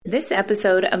This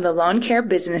episode of the Lawn Care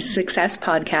Business Success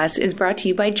Podcast is brought to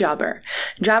you by Jobber.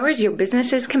 Jobber is your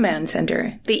business's command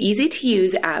center. The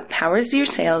easy-to-use app powers your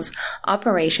sales,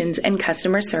 operations, and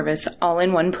customer service all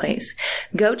in one place.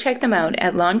 Go check them out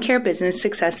at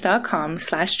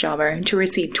lawncarebusinesssuccess.com/jobber to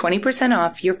receive 20%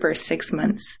 off your first 6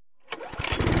 months.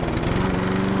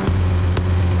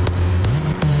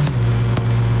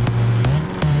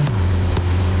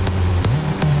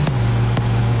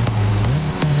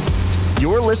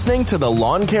 You're listening to the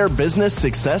Lawn Care Business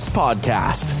Success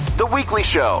Podcast, the weekly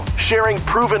show sharing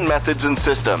proven methods and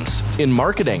systems in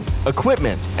marketing,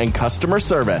 equipment, and customer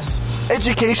service,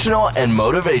 educational and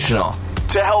motivational,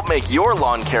 to help make your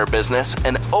lawn care business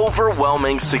an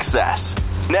overwhelming success.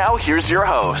 Now here's your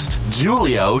host,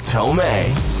 Julio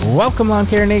Tomei. Welcome, Lawn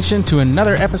Care Nation, to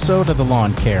another episode of the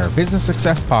Lawn Care Business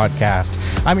Success Podcast.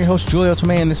 I'm your host, Julio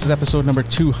Tomei, and this is episode number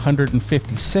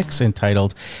 256,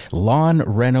 entitled Lawn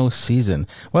Reno Season.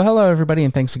 Well, hello, everybody,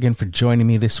 and thanks again for joining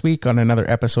me this week on another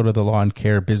episode of the Lawn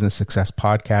Care Business Success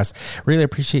Podcast. Really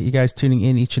appreciate you guys tuning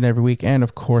in each and every week, and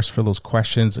of course, for those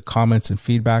questions, comments, and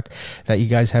feedback that you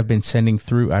guys have been sending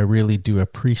through. I really do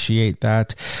appreciate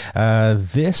that.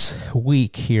 This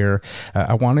week here,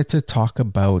 I wanted to talk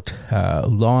about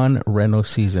lawn reno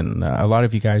season. A lot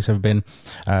of you guys have been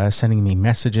sending me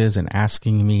messages and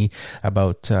asking me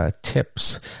about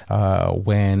tips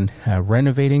when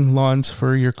renovating lawns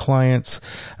for your clients,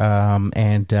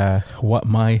 and what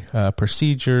my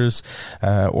procedures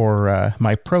or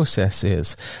my process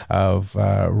is of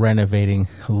renovating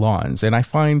lawns. And I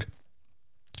find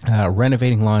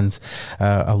renovating lawns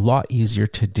a lot easier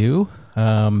to do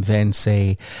than,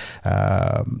 say,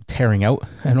 tearing out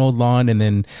an old lawn and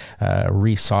then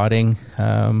resodding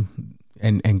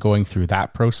and going through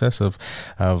that process of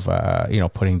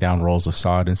putting down rolls of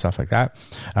sod and stuff like that.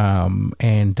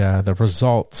 And the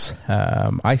results,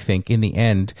 I think, in the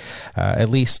end, at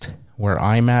least where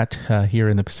I'm at here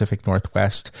in the Pacific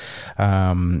Northwest,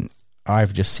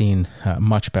 I've just seen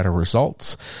much better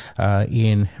results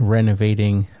in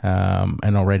renovating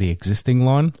an already existing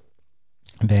lawn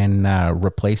than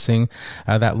replacing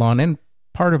that lawn. And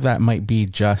part of that might be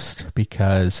just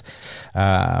because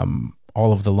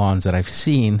all of the lawns that I've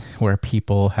seen where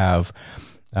people have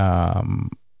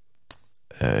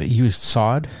used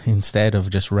sod instead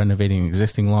of just renovating an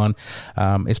existing lawn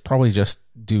is probably just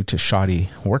due to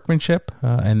shoddy workmanship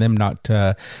and them not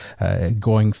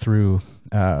going through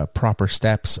proper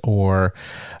steps or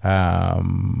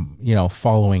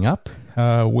following up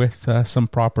with some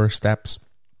proper steps.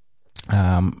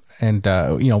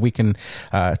 We can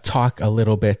talk a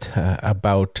little bit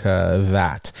about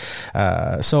that.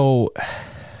 So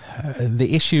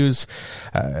the issues,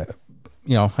 I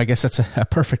guess that's a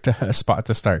perfect spot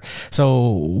to start. So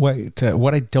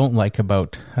what I don't like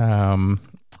about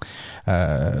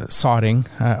sodding,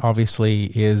 obviously,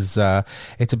 is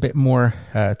it's a bit more,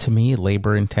 to me,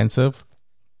 labor intensive.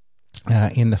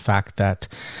 In the fact that,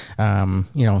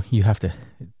 you have to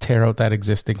tear out that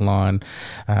existing lawn.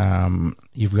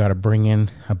 You've got to bring in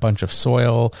a bunch of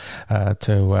soil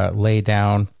to lay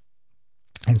down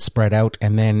and spread out.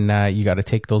 And then you got to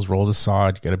take those rolls of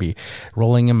sod. You got to be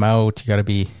rolling them out. You got to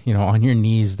be, on your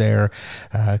knees there,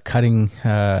 cutting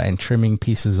and trimming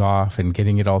pieces off and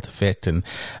getting it all to fit. And,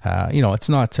 it's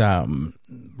not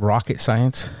rocket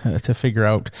science to figure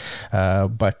out.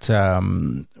 But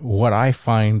what I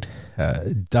find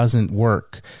doesn't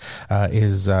work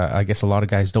is I guess a lot of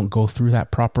guys don't go through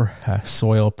that proper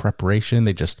soil preparation.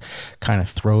 They just kind of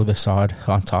throw the sod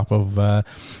on top of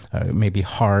maybe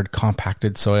hard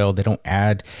compacted soil. They don't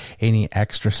add any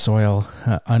extra soil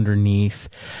underneath,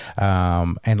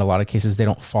 and a lot of cases they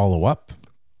don't follow up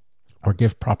or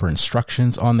give proper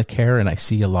instructions on the care. And I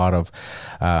see a lot of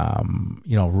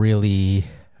really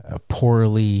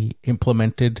poorly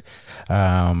implemented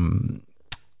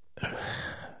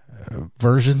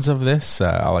versions of this.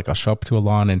 I'll show up to a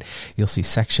lawn and you'll see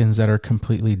sections that are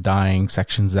completely dying,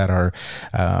 sections that are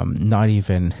not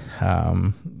even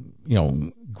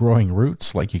growing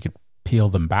roots, like you could peel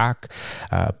them back,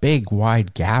 big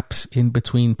wide gaps in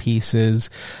between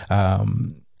pieces,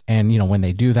 and when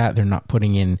they do that, they're not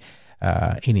putting in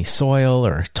any soil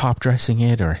or top dressing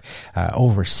it or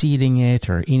overseeding it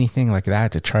or anything like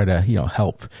that to try to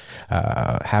help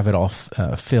have it all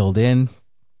filled in.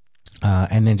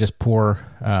 And then just poor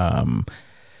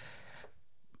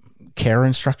care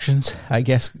instructions, I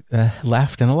guess,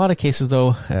 left. In a lot of cases,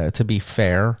 though, to be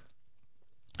fair,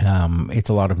 it's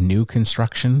a lot of new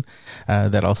construction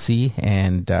that I'll see,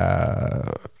 and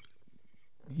they're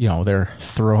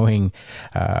throwing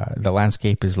the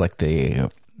landscape is like the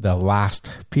the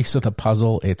last piece of the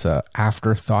puzzle. It's a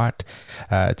afterthought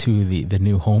to the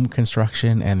new home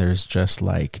construction, and there's just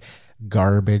like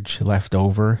garbage left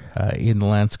over in the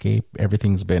landscape.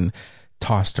 Everything's been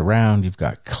tossed around. You've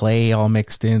got clay all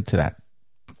mixed into that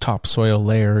topsoil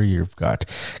layer. You've got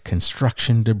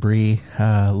construction debris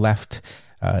left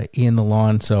in the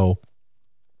lawn.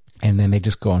 And then they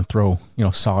just go and throw,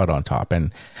 sod on top.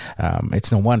 And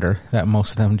it's no wonder that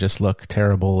most of them just look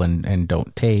terrible and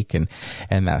don't take and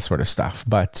that sort of stuff.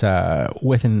 But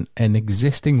with an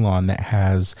existing lawn that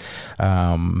has,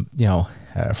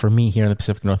 for me here in the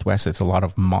Pacific Northwest, it's a lot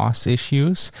of moss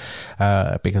issues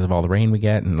because of all the rain we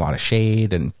get and a lot of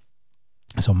shade. And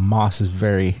so moss is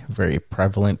very, very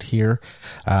prevalent here.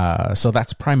 So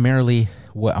that's primarily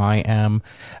what I am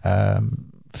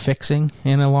fixing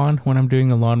in a lawn when I'm doing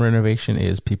a lawn renovation.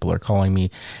 Is people are calling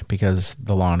me because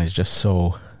the lawn is just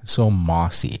so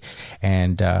mossy,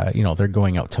 and they're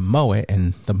going out to mow it,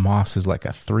 and the moss is like a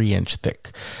 3-inch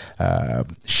thick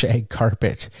shag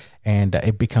carpet, and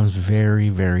it becomes very,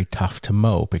 very tough to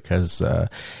mow because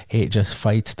it just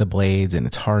fights the blades, and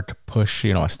it's hard to push,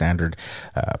 a standard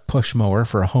push mower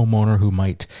for a homeowner who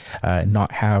might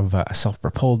not have a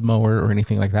self-propelled mower or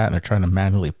anything like that, and they're trying to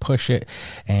manually push it,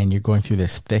 and you're going through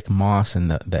this thick moss,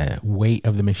 and the weight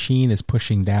of the machine is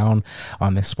pushing down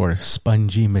on this sort of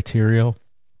spongy material.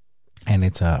 And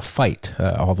it's a fight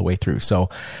all the way through. So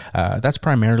that's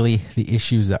primarily the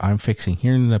issues that I'm fixing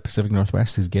here in the Pacific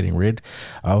Northwest, is getting rid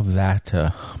of that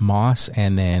moss,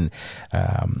 and then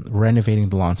renovating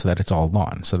the lawn so that it's all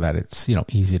lawn, so that it's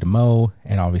easy to mow,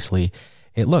 and obviously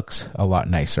it looks a lot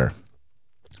nicer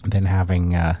than having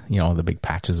the big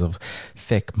patches of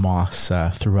thick moss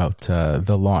throughout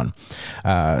the lawn.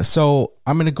 So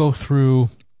I'm going to go through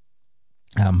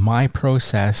my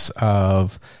process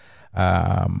of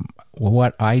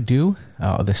what I do,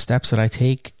 the steps that I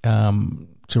take to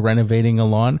renovating a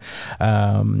lawn.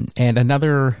 And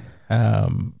another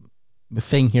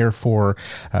thing here for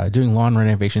doing lawn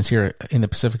renovations here in the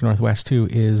Pacific Northwest too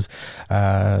is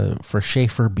for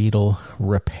Schaefer beetle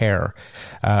repair.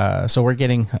 So we're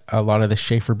getting a lot of the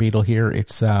Schaefer beetle here.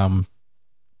 It's a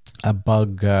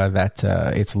bug that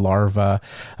its larvae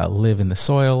live in the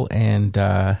soil, and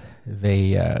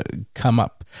they come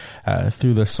up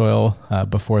through the soil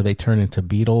before they turn into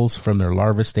beetles from their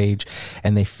larva stage,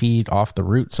 and they feed off the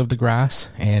roots of the grass,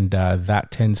 and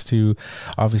that tends to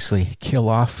obviously kill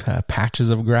off patches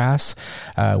of grass,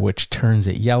 which turns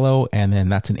it yellow, and then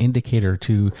that's an indicator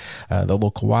to the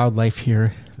local wildlife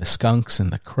here, the skunks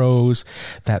and the crows,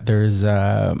 that there's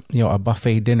a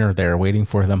buffet dinner there waiting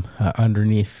for them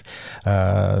underneath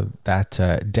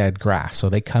that dead grass. So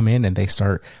they come in and they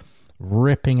start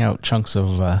ripping out chunks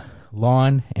of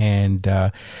lawn, and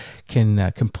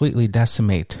can completely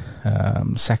decimate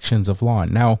sections of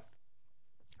lawn. Now,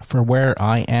 for where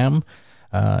I am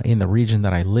in the region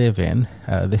that I live in,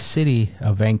 the city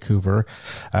of Vancouver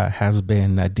has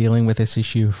been dealing with this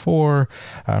issue for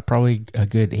probably a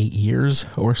good 8 years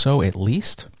or so at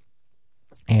least.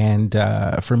 And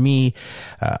for me,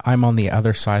 I'm on the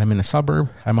other side. I'm in a suburb.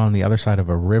 I'm on the other side of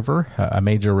a river, a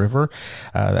major river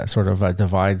that sort of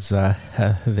divides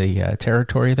the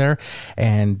territory there.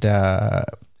 And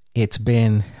it's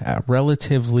been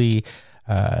relatively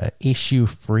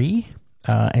issue-free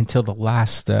until the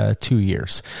last 2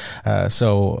 years.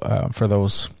 So for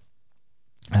those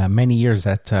many years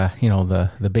that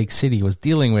the big city was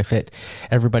dealing with it,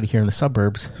 everybody here in the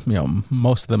suburbs,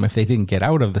 most of them, if they didn't get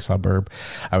out of the suburb,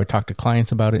 I would talk to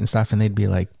clients about it and stuff, and they'd be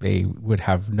like, they would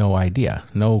have no idea,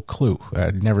 no clue,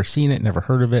 never seen it, never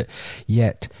heard of it.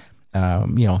 Yet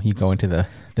you go into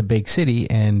the big city,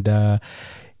 and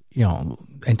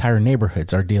entire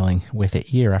neighborhoods are dealing with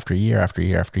it year after year after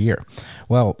year after year.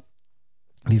 Well,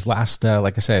 these last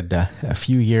like I said, a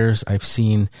few years, I've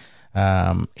seen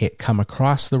it come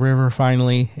across the river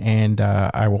finally, and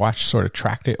I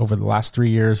tracked it over the last 3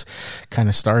 years, kind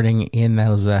of starting in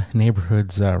those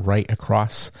neighborhoods right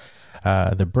across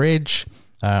the bridge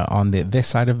on this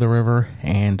side of the river,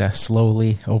 and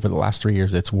slowly over the last 3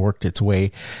 years it's worked its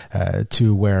way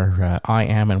to where I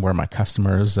am and where my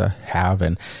customers have,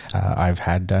 and I've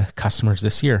had customers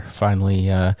this year finally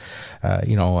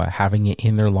having it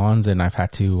in their lawns, and I've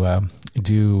had to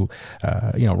do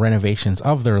renovations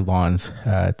of their lawns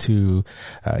to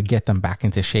get them back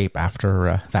into shape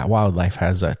after that wildlife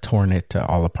has torn it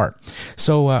all apart.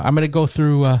 So I'm going to go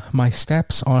through my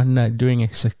steps on doing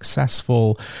a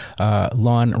successful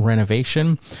lawn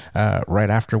renovation right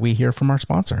after we hear from our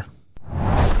sponsor.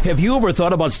 Have you ever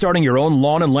thought about starting your own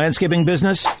lawn and landscaping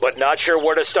business, but not sure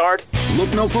where to start?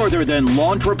 Look no further than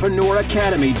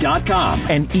LawntrepreneurAcademy.com,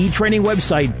 an e-training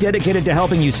website dedicated to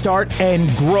helping you start and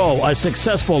grow a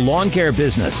successful lawn care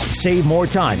business. Save more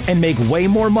time and make way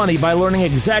more money by learning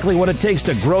exactly what it takes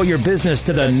to grow your business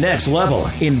to the next level.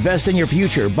 Invest in your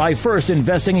future by first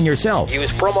investing in yourself.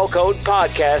 Use promo code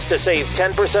PODCAST to save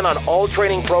 10% on all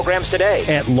training programs today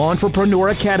at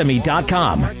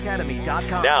LawntrepreneurAcademy.com.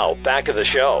 Now, back to the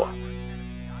show.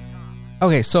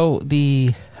 Okay, so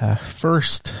the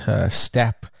first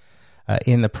step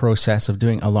in the process of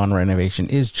doing a lawn renovation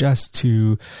is just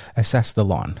to assess the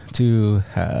lawn, to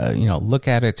look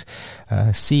at it,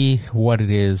 see what it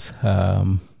is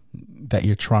that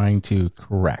you're trying to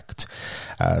correct.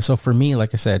 So for me,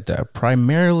 like I said,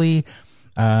 primarily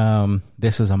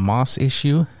this is a moss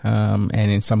issue, and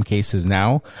in some cases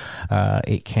now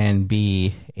it can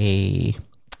be a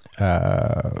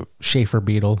Schaefer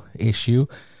beetle issue,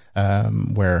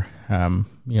 where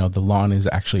the lawn is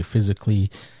actually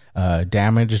physically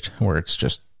damaged, where it's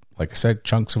just, like I said,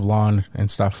 chunks of lawn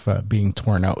and stuff being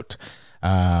torn out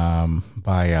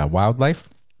by wildlife.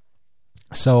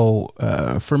 So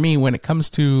for me, when it comes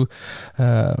to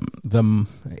the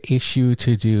issue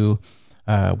to do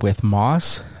with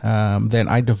moss, then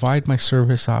I divide my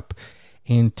service up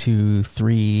into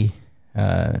three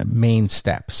main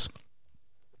steps,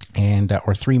 and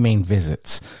or three main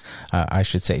visits, I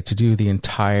should say, to do the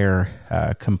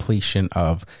entire completion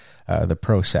of the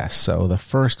process. So the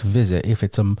first visit, if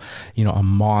it's a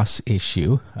moss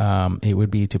issue, it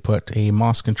would be to put a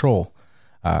moss control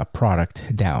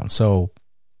product down. So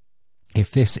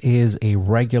if this is a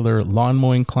regular lawn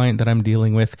mowing client that I'm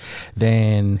dealing with,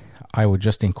 then I would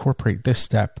just incorporate this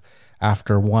step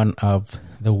after one of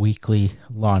the weekly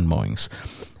lawn mowings.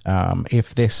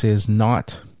 If this is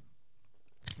not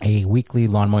a weekly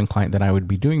lawn mowing client, then I would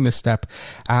be doing this step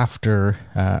after,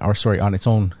 on its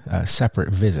own separate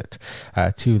visit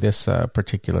to this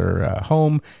particular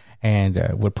home, and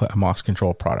would put a moss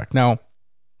control product. Now,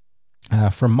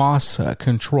 for moss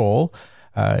control,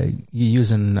 you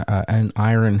use an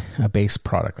iron-based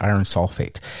product, iron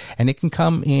sulfate, and it can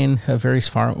come in various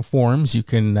forms. You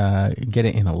can get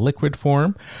it in a liquid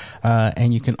form,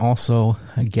 and you can also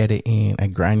get it in a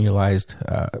granulized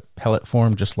pellet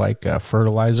form, just like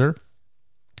fertilizer.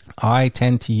 I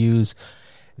tend to use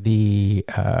the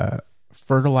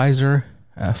fertilizer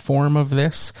form of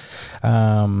this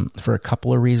for a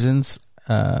couple of reasons.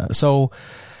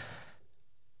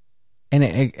 And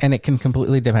it can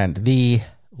completely depend. The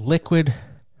liquid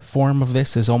form of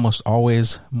this is almost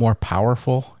always more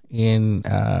powerful in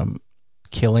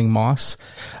killing moss.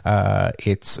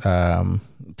 It's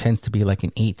tends to be like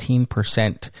an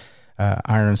 18%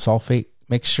 iron sulfate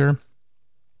mixture,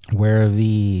 where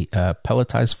the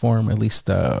pelletized form, at least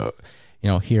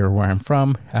here where I'm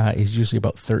from, is usually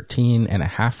about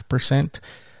 13.5%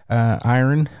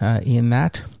 iron in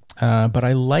that. But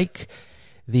I like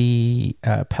the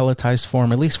pelletized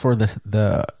form, at least for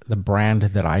the brand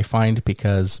that I find,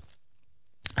 because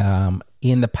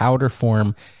in the powder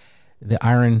form, the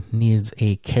iron needs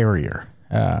a carrier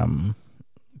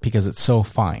because it's so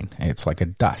fine. It's like a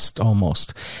dust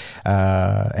almost,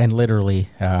 and literally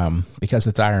because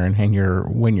it's iron,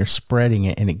 and when you're spreading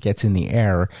it and it gets in the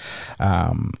air,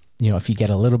 if you get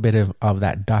a little bit of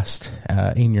that dust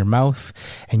in your mouth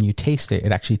and you taste it,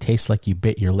 it actually tastes like you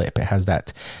bit your lip. It has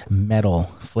that metal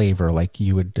flavor like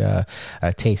you would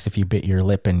taste if you bit your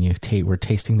lip and you were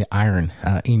tasting the iron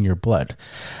in your blood.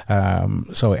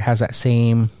 So it has that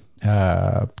same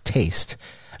taste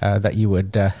that you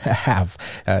would have.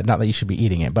 Not that you should be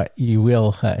eating it, but you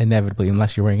will inevitably,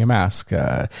 unless you're wearing a mask,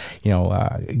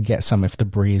 get some if the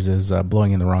breeze is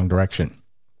blowing in the wrong direction.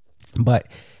 But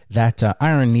that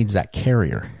iron needs that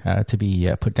carrier to be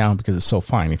put down because it's so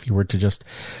fine. If you were to just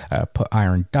put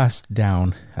iron dust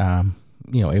down,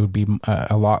 it would be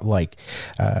a lot like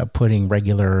putting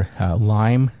regular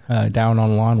lime down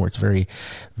on lawn, where it's very,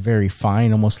 very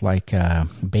fine, almost like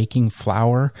baking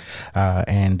flour,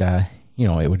 and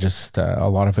it would just, a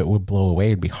lot of it would blow away.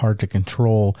 It'd be hard to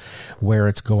control where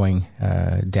it's going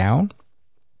down.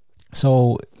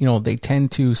 So, they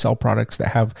tend to sell products that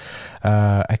have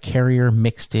a carrier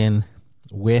mixed in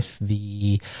with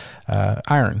the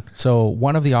iron. So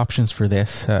one of the options for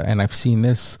this, and I've seen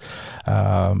this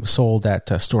sold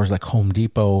at stores like Home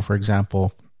Depot, for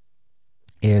example,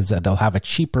 is they'll have a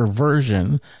cheaper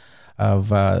version of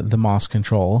the moss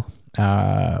control,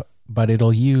 but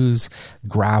it'll use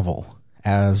gravel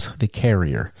as the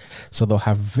carrier. So they'll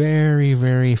have very,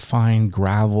 very fine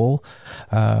gravel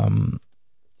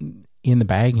in the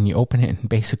bag, and you open it and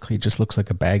basically it just looks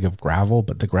like a bag of gravel,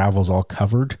 but the gravel's all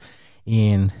covered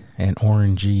in an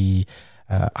orangey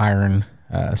iron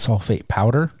sulfate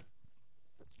powder,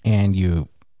 and you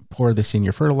pour this in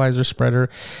your fertilizer spreader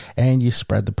and you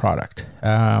spread the product.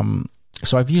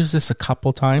 So I've used this a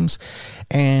couple times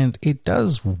and it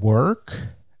does work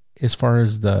as far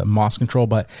as the moss control,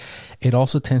 but it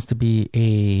also tends to be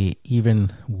a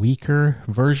even weaker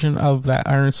version of that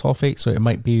iron sulfate. So it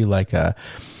might be like a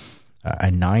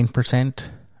 9%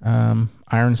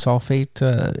 iron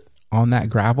sulfate on that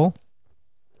gravel.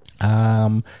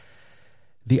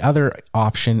 The other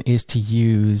option is to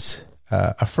use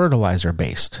a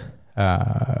fertilizer-based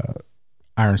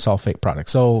iron sulfate product.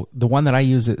 So the one that I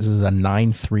use is a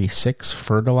 936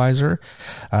 fertilizer.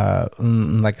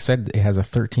 Like I said, it has a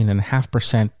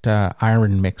 13.5%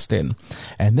 iron mixed in,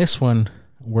 and this one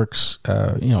works,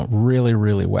 really,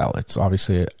 really well. It's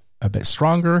obviously a bit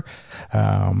stronger,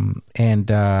 and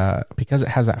because it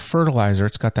has that fertilizer,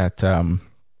 it's got that.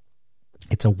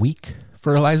 It's a weak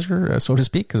fertilizer, so to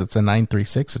speak, because it's a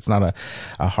 936. It's not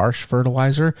a harsh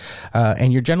fertilizer,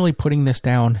 and you're generally putting this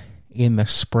down in the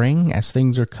spring as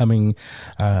things are coming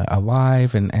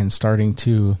alive and starting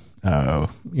to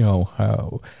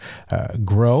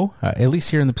grow. At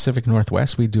least here in the Pacific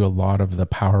Northwest, we do a lot of the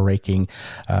power raking.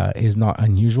 Is not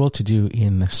unusual to do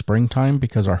in the springtime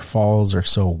because our falls are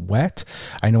so wet.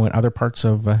 I know in other parts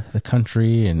of the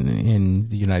country and in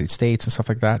the United States and stuff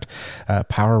like that,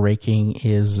 power raking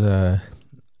is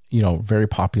very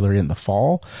popular in the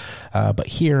fall. But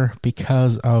here,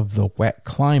 because of the wet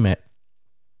climate,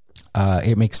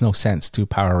 it makes no sense to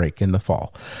power rake in the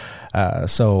fall.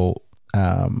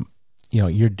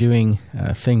 You're doing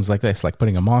things like this, like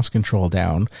putting a moss control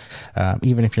down.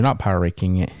 Even if you're not power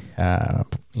raking it,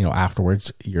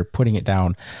 afterwards, you're putting it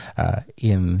down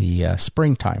in the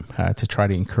springtime to try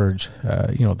to encourage,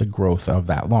 the growth of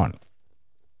that lawn.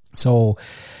 So,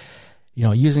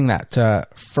 using that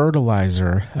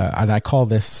fertilizer, and I call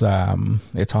this,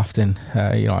 it's often,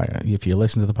 if you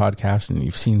listen to the podcast and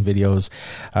you've seen videos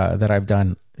that I've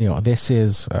done, this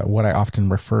is what I often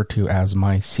refer to as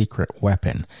my secret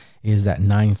weapon, is that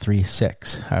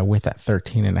 936 with that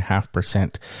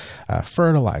 13.5%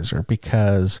 fertilizer,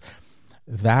 because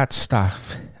that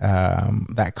stuff,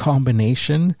 that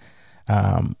combination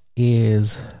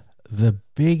is the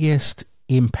biggest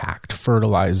impact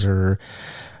fertilizer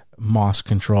moss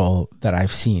control that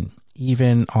I've seen,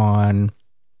 even on,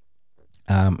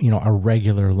 a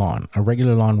regular lawn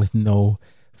with no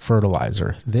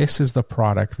fertilizer. This is the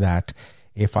product that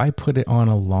if I put it on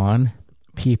a lawn,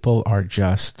 people are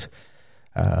just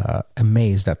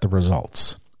amazed at the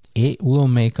results. It will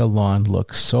make a lawn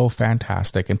look so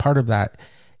fantastic. And part of that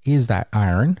is that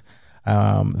iron,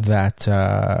 that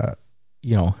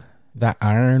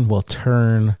iron will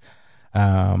turn,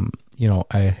 an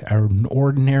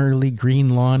ordinarily green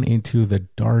lawn into the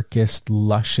darkest,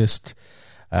 lushest,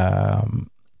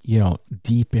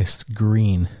 deepest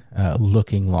green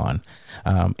looking lawn.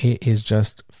 It is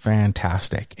just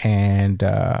fantastic. And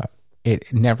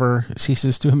it never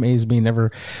ceases to amaze me,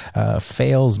 never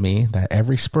fails me that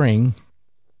every spring,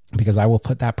 because I will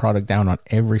put that product down on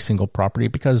every single property,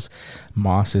 because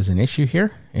moss is an issue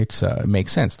here. It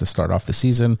makes sense to start off the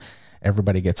season.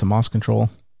 Everybody gets a moss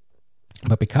control.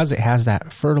 But because it has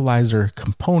that fertilizer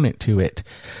component to it,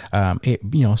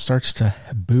 it starts to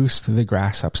boost the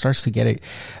grass up, starts to get it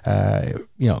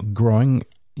growing.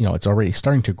 It's already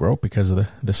starting to grow because of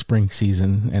the spring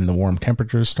season and the warm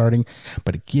temperatures starting,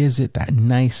 but it gives it that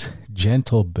nice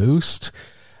gentle boost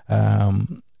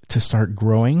to start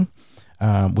growing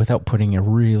without putting a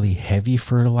really heavy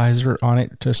fertilizer on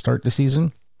it to start the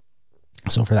season.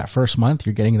 So for that first month,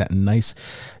 you're getting that nice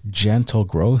gentle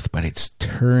growth, but it's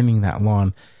turning that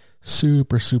lawn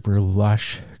super, super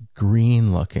lush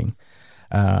green looking.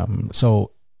 So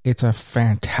it's a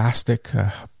fantastic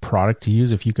product to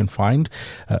use if you can find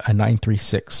a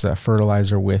 936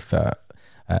 fertilizer with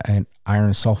an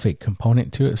iron sulfate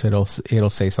component to it. So it'll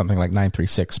say something like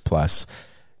 936 plus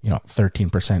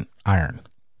 13% iron.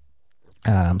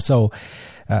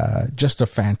 Just a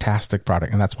fantastic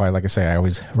product. And that's why, like I say, I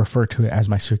always refer to it as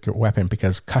my secret weapon,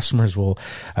 because customers will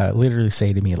literally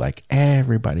say to me, like,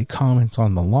 everybody comments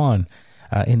on the lawn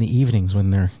in the evenings when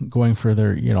they're going for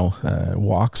their,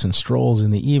 walks and strolls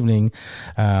in the evening.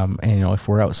 And, if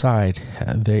we're outside,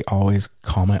 they always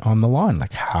comment on the lawn,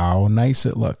 like how nice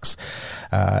it looks,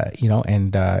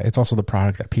 and it's also the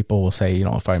product that people will say,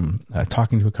 if I'm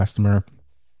talking to a customer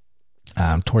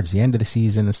towards the end of the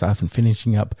season and stuff, and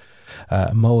finishing up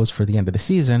mows for the end of the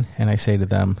season, and I say to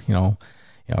them,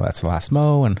 that's the last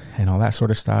mow and all that sort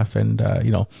of stuff, and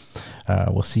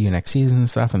we'll see you next season and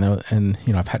stuff. And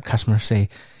I've had customers say,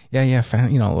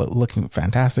 looking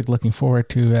fantastic. Looking forward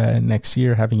to next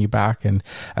year having you back. And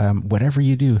whatever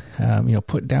you do,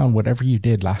 put down whatever you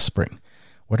did last spring.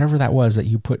 Whatever that was that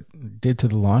you did to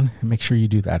the lawn, make sure you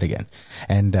do that again.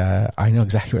 And I know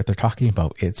exactly what they're talking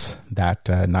about. It's that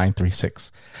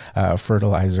 936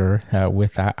 fertilizer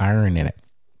with that iron in it.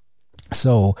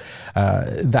 So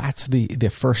that's the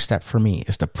first step for me,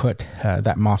 is to put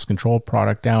that moss control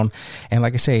product down. And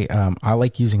like I say, I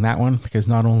like using that one because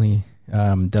not only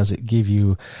does it give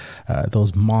you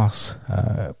those moss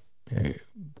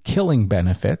killing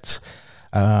benefits,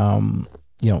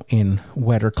 in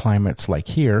wetter climates like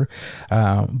here,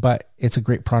 but it's a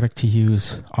great product to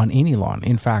use on any lawn.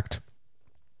 In fact,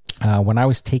 when I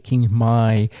was taking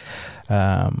my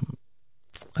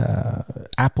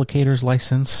applicator's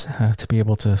license to be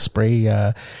able to spray,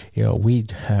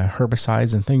 weed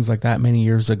herbicides and things like that many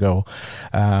years ago,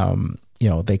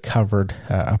 they covered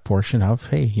a portion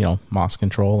of, moss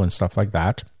control and stuff like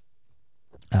that.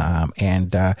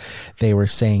 And they were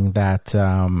saying that,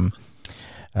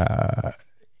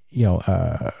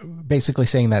 basically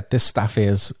saying that this stuff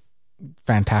is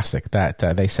fantastic, that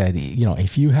they said,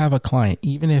 if you have a client,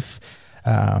 even if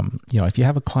you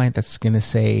have a client that's going to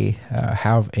say,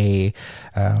 have a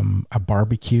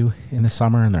barbecue in the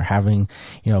summer and they're having,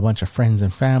 a bunch of friends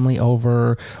and family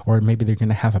over, or maybe they're going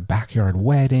to have a backyard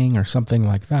wedding or something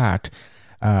like that,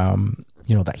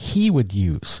 that he would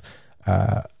use,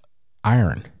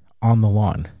 iron on the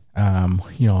lawn,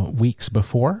 weeks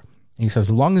before. He says,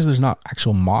 as long as there's not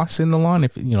actual moss in the lawn,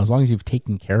 as long as you've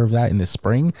taken care of that in the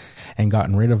spring and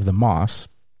gotten rid of the moss,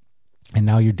 and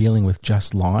now you're dealing with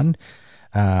just lawn,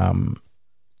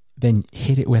 then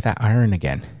hit it with that iron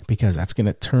again, because that's going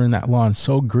to turn that lawn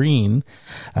so green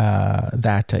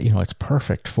that it's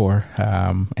perfect for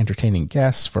entertaining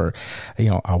guests, for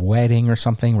a wedding or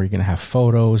something where you're going to have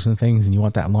photos and things, and you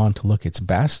want that lawn to look its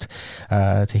best,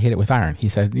 to hit it with iron. He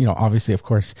said, obviously, of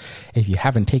course, if you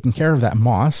haven't taken care of that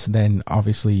moss, then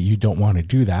obviously you don't want to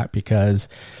do that, because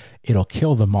it'll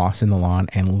kill the moss in the lawn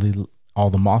and all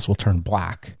the moss will turn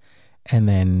black, and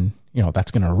then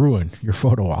that's going to ruin your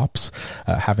photo ops,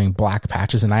 having black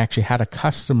patches. And I actually had a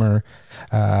customer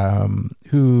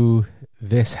who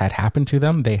this had happened to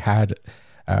them. They had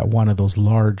one of those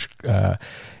large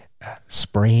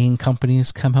spraying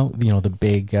companies come out, the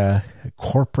big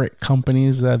corporate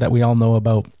companies that we all know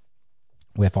about,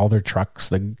 with all their trucks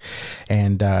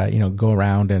and go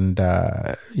around and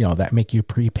that make you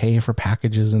prepay for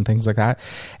packages and things like that.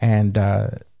 And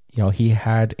he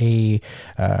had a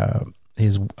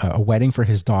wedding for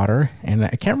his daughter, and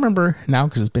I can't remember now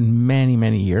because it's been many,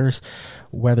 many years,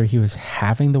 whether he was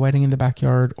having the wedding in the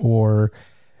backyard or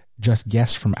just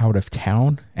guests from out of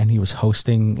town, and he was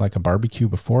hosting like a barbecue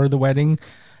before the wedding.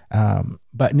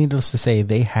 But needless to say,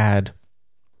 they had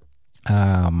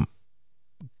come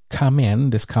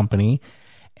in, this company,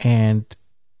 and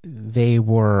they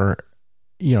were,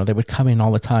 they would come in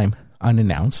all the time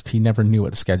unannounced. He never knew what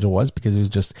the schedule was, because it was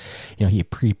just, he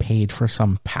prepaid for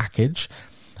some package.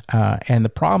 And the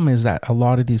problem is that a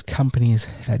lot of these companies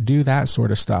that do that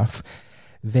sort of stuff,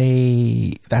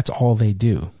 that's all they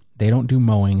do. They don't do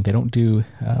mowing. They don't do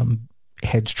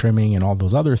hedge trimming and all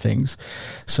those other things.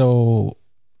 So,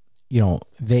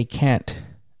 they can't,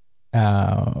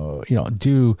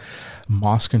 do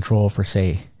moss control for,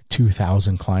 say,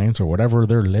 2,000 clients or whatever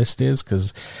their list is,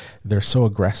 because they're so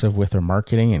aggressive with their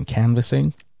marketing and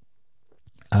canvassing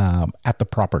at the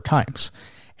proper times.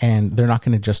 And they're not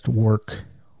going to just work,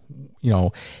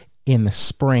 in the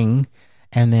spring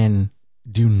and then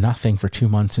do nothing for 2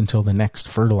 months until the next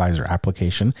fertilizer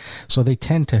application. So they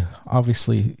tend to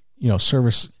obviously,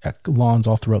 service lawns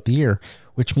all throughout the year,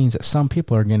 which means that some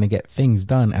people are going to get things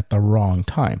done at the wrong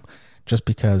time, just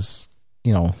because,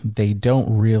 they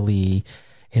don't really,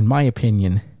 in my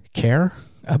opinion, care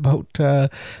about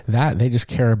that. They just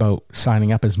care about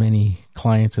signing up as many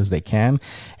clients as they can,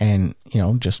 and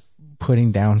just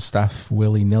putting down stuff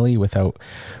willy-nilly without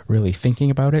really thinking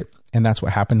about it. And that's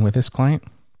what happened with this client.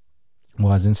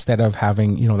 Was instead of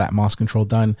having that moss control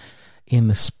done in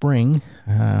the spring,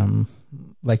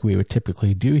 like we would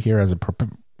typically do here as a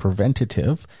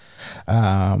preventative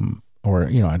or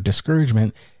a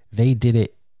discouragement, they did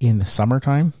it in the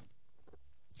summertime.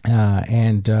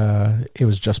 And it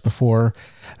was just before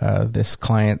this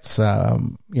client's,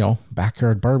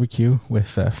 backyard barbecue with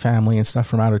family and stuff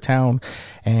from out of town,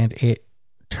 and it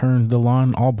turned the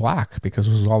lawn all black because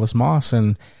it was all this moss.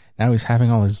 And now he's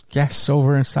having all his guests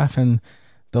over and stuff, and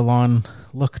the lawn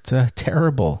looked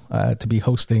terrible to be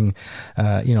hosting,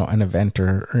 an event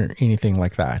or anything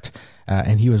like that.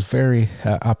 And he was very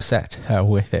upset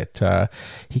with it.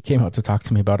 He came out to talk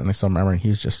to me about it, and I still remember he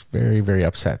was just very, very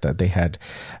upset that they had,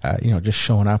 just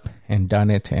shown up and done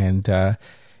it. And,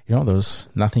 there was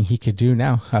nothing he could do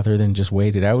now other than just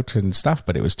wait it out and stuff,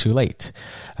 but it was too late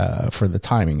for the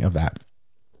timing of that.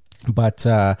 But,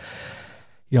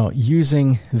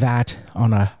 using that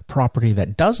on a property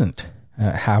that doesn't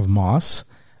have moss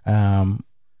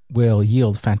will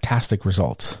yield fantastic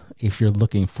results if you're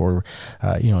looking for,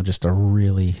 just a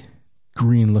really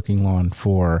green looking lawn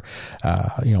for,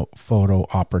 photo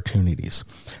opportunities.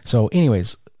 So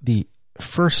anyways, the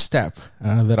first step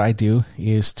that I do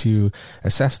is to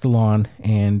assess the lawn.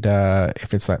 And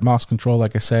if it's that moss control,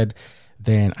 like I said,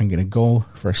 then I'm going to go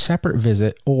for a separate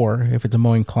visit, or if it's a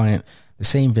mowing client, the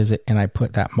same visit, and I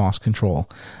put that moss control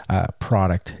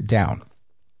product down.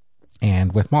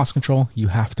 And with moss control, you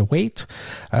have to wait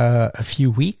a few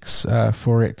weeks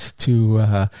for it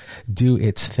to do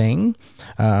its thing.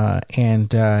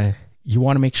 And you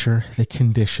want to make sure the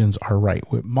conditions are right.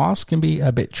 Moss can be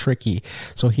a bit tricky.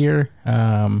 So here,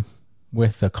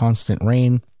 with the constant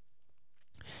rain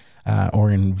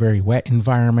or in very wet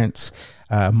environments,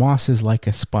 moss is like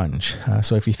a sponge.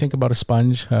 So if you think about a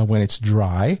sponge when it's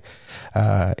dry,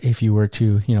 if you were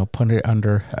to, put it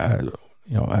under,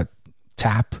 a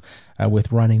tap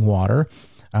with running water,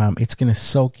 it's going to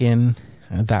soak in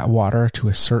that water to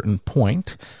a certain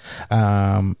point,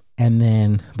 and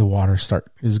then the water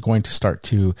is going to start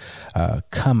to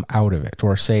come out of it.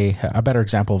 Or say, a better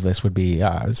example of this would be,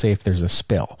 say if there's a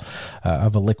spill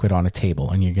of a liquid on a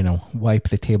table and you're going to wipe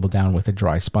the table down with a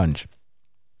dry sponge.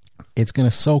 It's going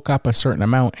to soak up a certain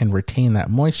amount and retain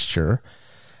that moisture.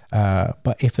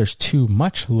 But if there's too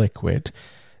much liquid,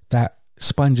 that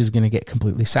sponge is going to get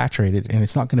completely saturated and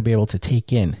it's not going to be able to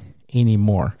take in any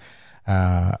more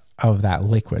of that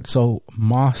liquid. So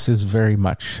moss is very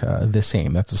much the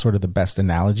same. That's sort of the best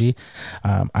analogy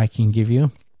I can give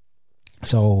you.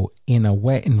 So in a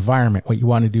wet environment, what you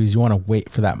want to do is you want to wait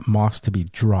for that moss to be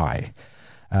dry.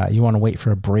 You want to wait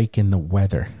for a break in the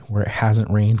weather where it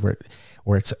hasn't rained,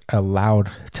 where it's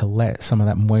allowed to let some of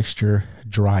that moisture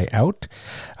dry out.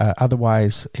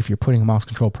 Otherwise, if you're putting a moss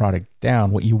control product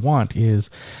down, what you want is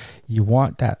you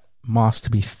want that moss to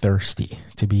be thirsty,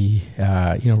 to be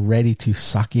ready to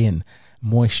suck in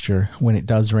moisture when it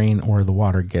does rain or the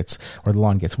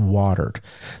lawn gets watered,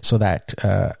 so that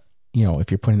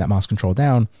if you're putting that moss control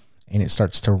down and it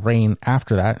starts to rain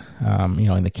after that,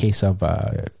 in the case of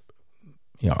a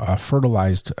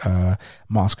fertilized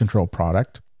moss control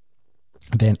product,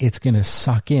 then it's going to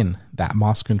suck in that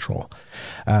moss control.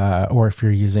 Or if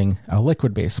you're using a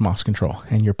liquid-based moss control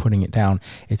and you're putting it down,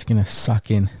 it's going to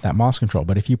suck in that moss control.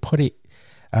 But if you put it,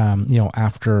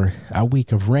 after a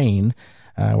week of rain,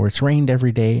 where it's rained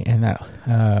every day and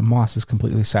that moss is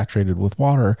completely saturated with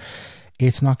water,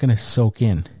 it's not going to soak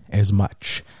in as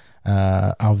much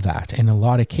of that. In a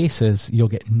lot of cases, you'll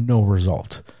get no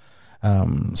result.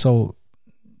 So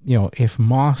if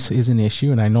moss is an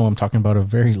issue, and I know I'm talking about a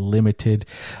very limited,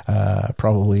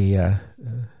 probably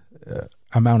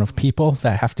amount of people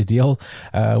that have to deal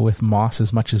with moss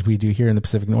as much as we do here in the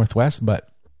Pacific Northwest, but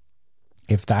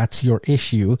if that's your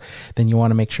issue, then you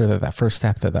want to make sure that first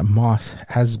step, that moss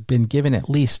has been given at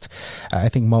least, I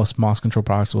think most moss control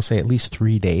products will say at least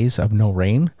 3 days of no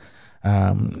rain,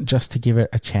 just to give it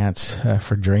a chance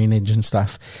for drainage and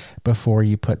stuff before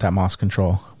you put that moss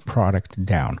control product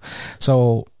down.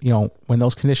 So, when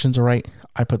those conditions are right,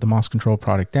 I put the moss control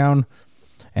product down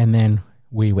and then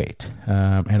we wait.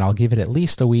 And I'll give it at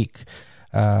least a week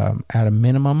at a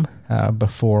minimum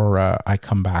before I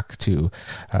come back to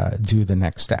do the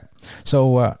next step.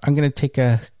 So I'm going to take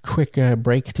a quick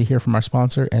break to hear from our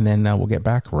sponsor, and then we'll get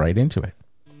back right into it.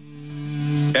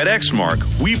 At Exmark,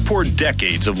 we've poured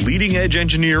decades of leading-edge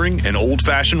engineering and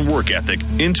old-fashioned work ethic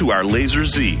into our Laser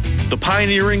Z, the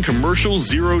pioneering commercial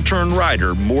zero-turn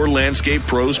rider more landscape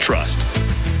pros trust.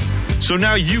 So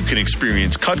now you can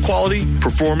experience cut quality,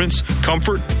 performance,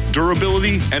 comfort,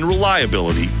 durability, and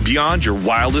reliability beyond your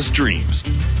wildest dreams.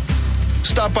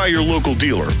 Stop by your local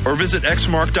dealer or visit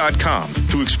Exmark.com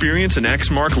to experience an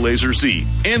Exmark Laser Z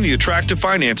and the attractive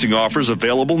financing offers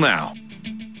available now.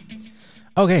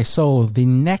 Okay, so the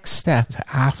next step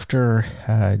after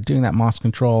doing that moss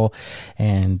control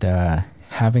and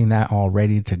having that all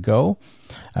ready to go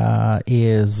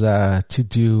is to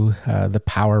do the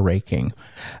power raking.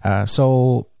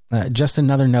 So just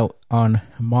another note on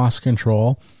moss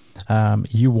control.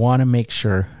 You want to make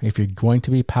sure if you're going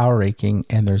to be power raking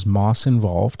and there's moss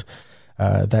involved,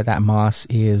 that moss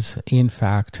is in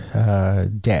fact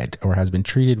dead or has been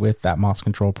treated with that moss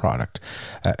control product,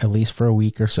 at least for a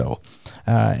week or so.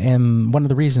 And one of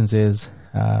the reasons is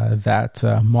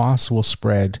that moss will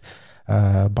spread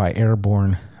by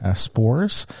airborne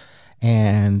spores.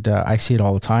 And I see it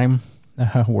all the time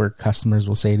where customers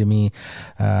will say to me,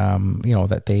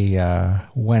 that they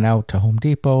went out to Home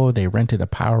Depot, they rented a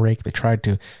power rake, they tried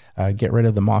to get rid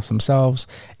of the moss themselves,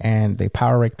 and they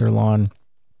power rake their lawn.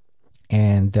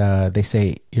 And they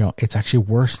say, it's actually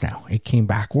worse now. It came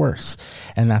back worse.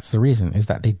 And that's the reason, is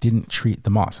that they didn't treat the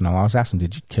moss. And I always ask them,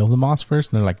 did you kill the moss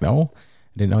first? And they're like, no,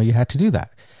 I didn't know you had to do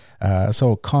that.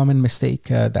 So a common mistake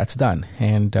that's done.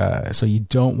 And so you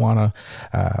don't want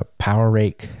to power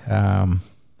rake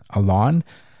a lawn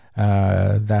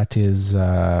that is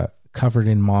covered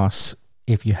in moss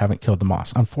if you haven't killed the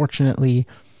moss. Unfortunately,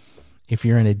 if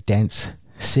you're in a dense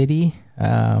city,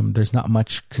 there's not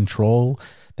much control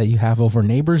that you have over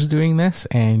neighbors doing this,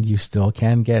 and you still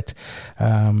can get,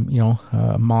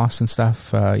 moss and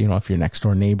stuff. If your next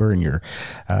door neighbor and you're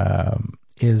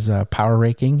is power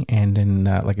raking, and in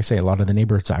like I say, a lot of the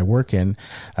neighborhoods I work in,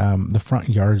 the front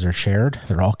yards are shared.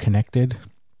 They're all connected,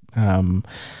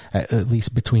 at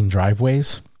least between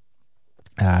driveways.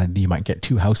 You might get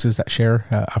two houses that share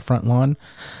a front lawn,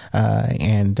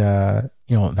 and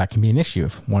that can be an issue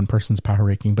if one person's power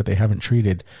raking but they haven't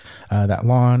treated that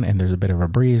lawn, and there's a bit of a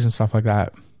breeze and stuff like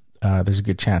that. There's a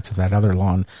good chance that other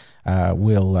lawn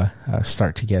will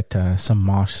start to get some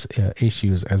moss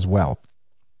issues as well.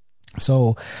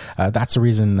 So that's the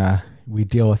reason we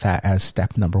deal with that as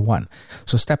step number 1.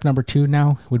 So step number 2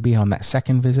 now would be on that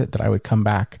second visit that I would come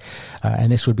back,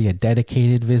 and this would be a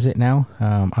dedicated visit now,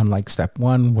 unlike step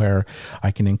 1 where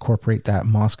I can incorporate that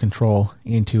moss control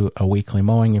into a weekly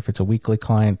mowing if it's a weekly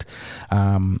client,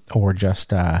 or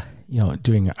just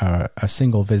doing a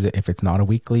single visit if it's not a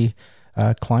weekly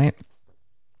client.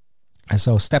 And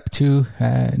so step 2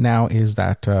 now is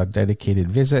that dedicated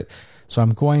visit. So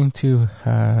I'm going to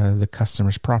the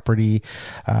customer's property,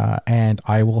 and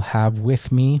I will have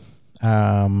with me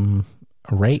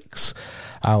rakes.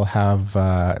 I'll have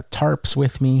tarps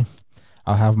with me.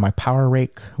 I'll have my power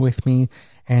rake with me,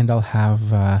 and I'll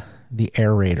have the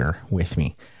aerator with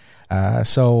me.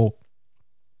 So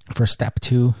for step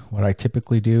 2, what I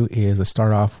typically do is I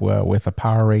start off with a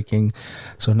power raking.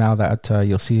 So now that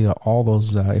you'll see all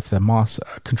those, if the moss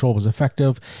control was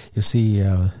effective, you'll see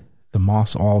the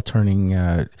moss all turning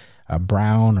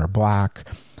brown or black,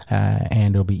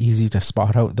 and it'll be easy to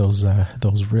spot out those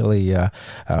really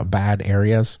bad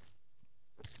areas.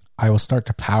 I will start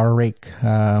to power rake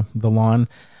the lawn.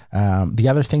 The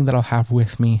other thing that I'll have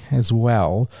with me as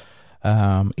well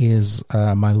is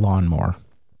my lawnmower.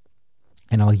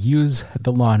 And I'll use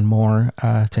the lawnmower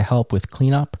to help with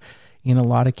cleanup in a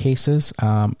lot of cases,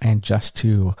 and just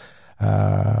to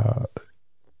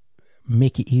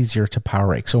make it easier to power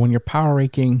rake. So when you're power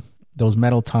raking, those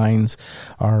metal tines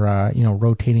are,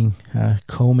 rotating,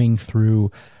 combing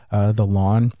through the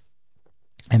lawn,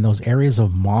 and those areas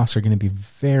of moss are going to be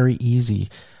very easy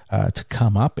to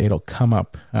come up. It'll come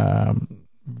up.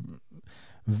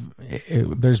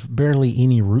 There's barely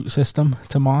any root system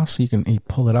to moss. You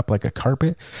pull it up like a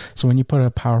carpet. So when you put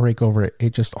a power rake over it,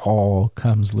 it just all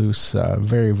comes loose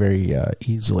very, very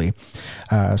easily.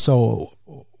 So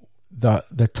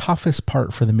the toughest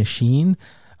part for the machine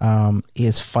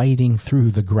is fighting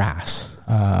through the grass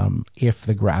if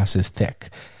the grass is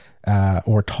thick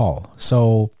or tall.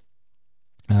 So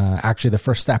actually, the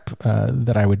first step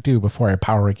that I would do before I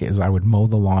power rake is I would mow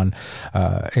the lawn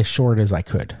as short as I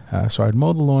could. So I would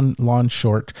mow the lawn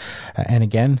short. And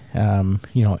again,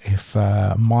 if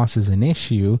moss is an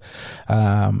issue,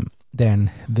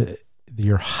 then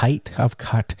your height of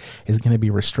cut is going to be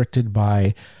restricted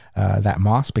by that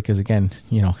moss, because again,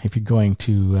 if you're going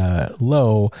too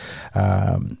low,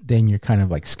 then you're kind of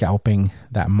like scalping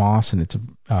that moss, and it's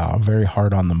very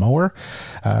hard on the mower.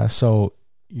 So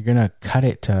you're going to cut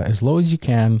it as low as you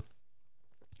can,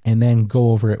 and then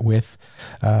go over it with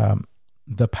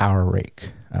the power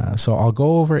rake. So I'll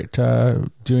go over it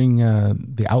doing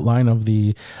the outline of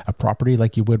the property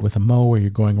like you would with a mow, where you're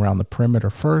going around the perimeter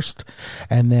first.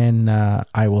 And then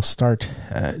I will start,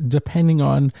 depending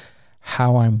on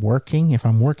how I'm working. If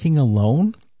I'm working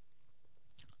alone,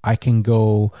 I can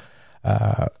go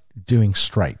doing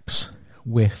stripes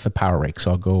with the power rake.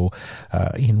 So I'll go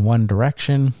in one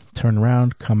direction, turn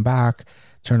around, come back,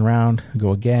 turn around,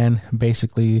 go again,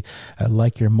 basically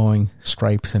like you're mowing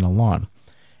stripes in a lawn.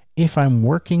 If I'm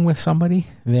working with somebody,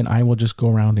 then I will just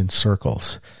go around in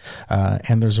circles.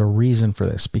 And there's a reason for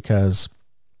this, because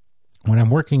when I'm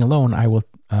working alone, I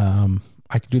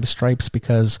can do the stripes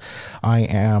because I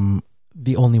am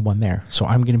the only one there. So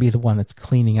I'm going to be the one that's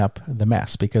cleaning up the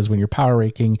mess, because when you're power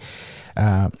raking,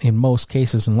 in most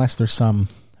cases, unless there's some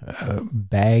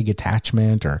bag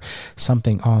attachment or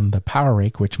something on the power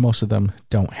rake, which most of them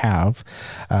don't have,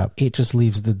 it just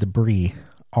leaves the debris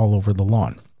all over the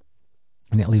lawn,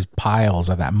 and it leaves piles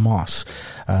of that moss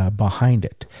behind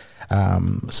it.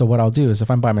 So what I'll do is, if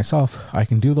I'm by myself, I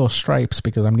can do those stripes,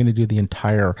 because I'm going to do the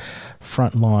entire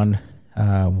front lawn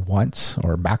once,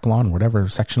 or back lawn, whatever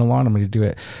section of lawn. I'm going to do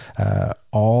it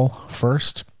all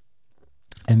first.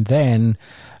 And then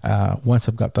once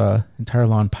I've got the entire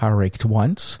lawn power raked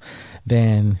once,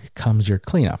 then comes your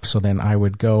cleanup. So then I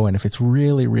would go, and if it's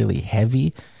really, really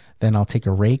heavy, then I'll take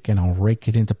a rake and I'll rake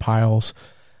it into piles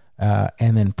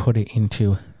and then put it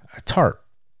into a tarp.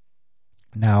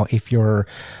 Now, if you're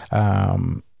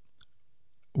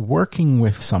working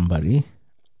with somebody,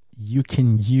 you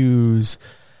can use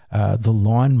the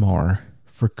lawnmower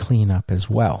for cleanup as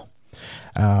well.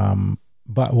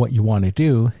 But what you want to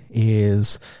do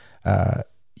is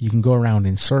you can go around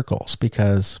in circles,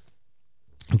 because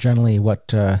generally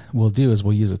what we'll do is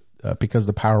we'll use it because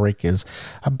the power rake is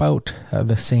about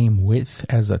the same width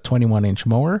as a 21-inch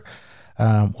mower.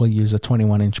 We'll use a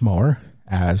 21-inch mower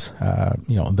as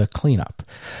the cleanup.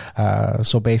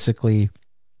 So basically,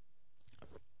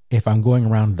 if I'm going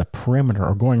around the perimeter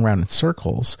or going around in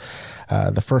circles,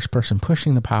 the first person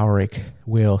pushing the power rake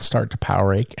will start to power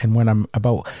rake. And when I'm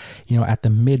about, at the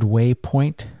midway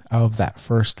point of that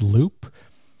first loop,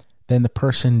 then the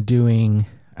person doing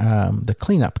the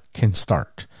cleanup can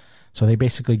start. So they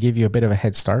basically give you a bit of a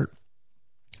head start.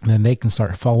 And then they can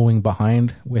start following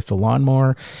behind with the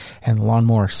lawnmower, and the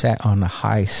lawnmower set on a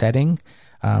high setting.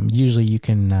 Usually you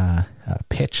can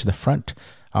pitch the front.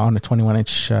 On a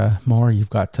 21-inch mower, you've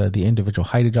got the individual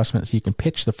height adjustments. You can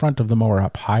pitch the front of the mower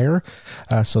up higher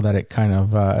so that it kind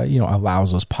of,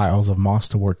 allows those piles of moss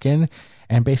to work in.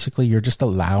 And basically, you're just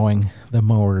allowing the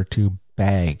mower to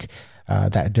bag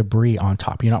that debris on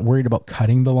top. You're not worried about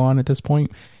cutting the lawn at this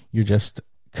point. You're just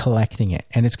collecting it.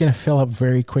 And it's going to fill up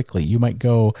very quickly. You might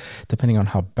go, depending on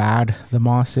how bad the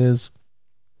moss is,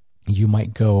 you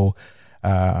might go,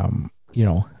 10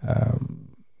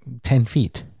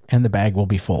 feet. And the bag will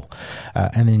be full,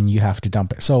 and then you have to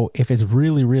dump it. So if it's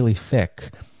really, really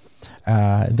thick,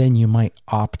 then you might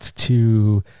opt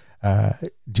to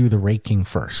do the raking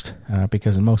first,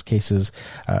 because in most cases,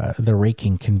 the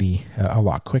raking can be a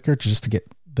lot quicker just to get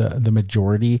the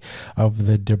majority of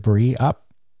the debris up.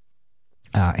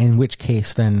 In which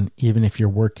case, then, even if you're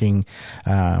working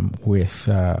with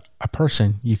a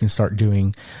person, you can start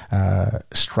doing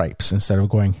stripes instead of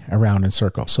going around in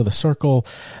circles. So the circle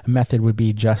method would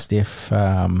be just if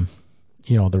the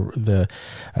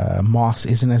moss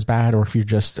isn't as bad, or if you're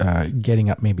just getting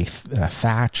up maybe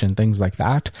thatch and things like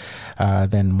that.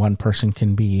 Then one person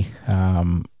can be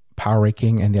power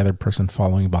raking and the other person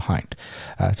following behind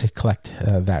to collect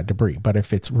that debris. But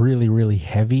if it's really, really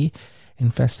heavy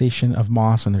infestation of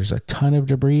moss and there's a ton of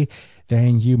debris,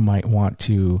 then you might want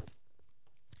to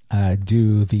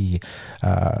do the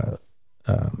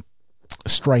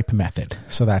stripe method,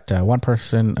 so that one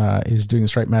person is doing the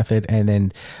stripe method, and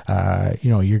then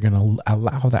you're going to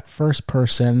allow that first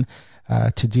person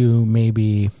to do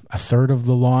maybe a third of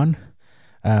the lawn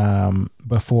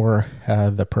before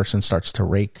the person starts to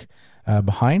rake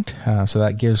behind. So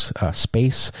that gives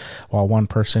space while one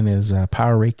person is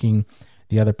power raking,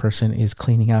 the other person is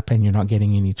cleaning up, and you're not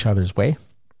getting in each other's way.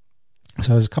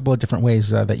 So there's a couple of different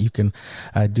ways that you can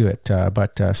do it.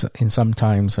 But in some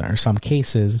times, or some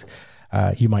cases,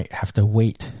 you might have to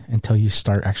wait until you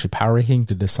start actually power raking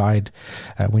to decide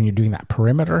when you're doing that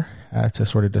perimeter to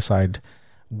sort of decide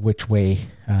which way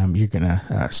you're going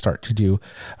to start to do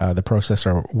the process,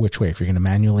 or which way, if you're going to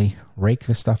manually rake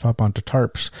the stuff up onto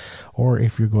tarps, or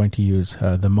if you're going to use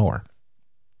the mower.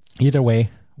 Either way,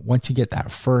 once you get that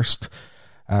first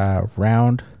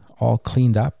round all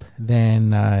cleaned up, then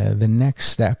the next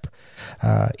step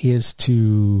is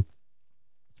to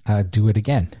do it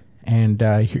again. And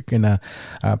you're going to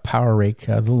power rake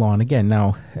the lawn again.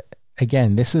 Now,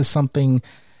 again, this is something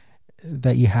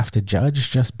that you have to judge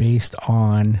just based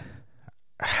on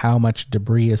how much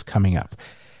debris is coming up.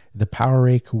 The power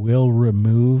rake will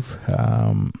remove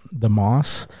the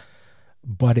moss,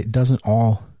 but it doesn't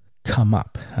all come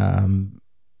up.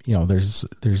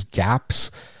 There's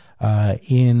gaps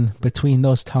in between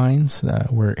those tines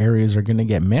where areas are going to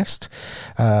get missed.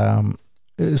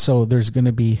 So there's going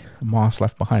to be moss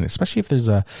left behind, especially if there's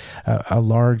a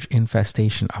large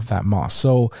infestation of that moss.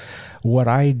 So what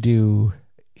I do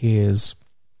is,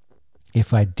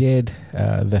 if I did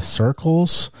the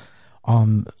circles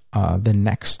on the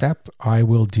next step, I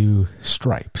will do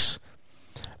stripes.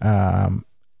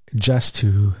 just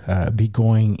to be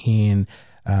going in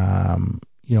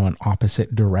an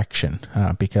opposite direction,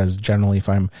 because generally if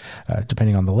I'm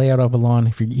depending on the layout of a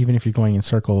lawn, even if you're going in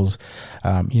circles,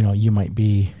 you might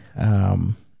be a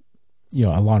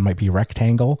lawn might be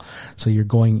rectangle, so you're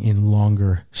going in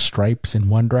longer stripes in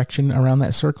one direction around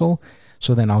that circle.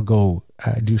 So then I'll go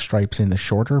do stripes in the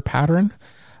shorter pattern,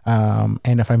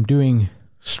 and if I'm doing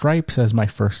stripes as my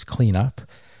first cleanup,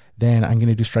 then I'm going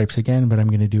to do stripes again, but I'm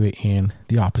going to do it in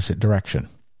the opposite direction.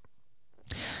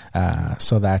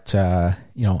 So that,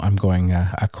 I'm going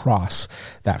across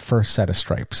that first set of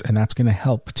stripes, and that's going to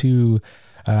help to,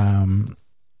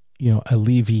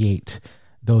 alleviate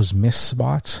those missed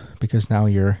spots, because now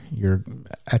you're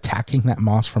attacking that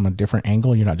moss from a different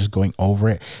angle. You're not just going over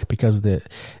it, because the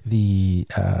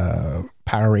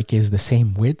power rake is the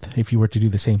same width. If you were to do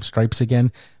the same stripes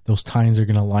again, those tines are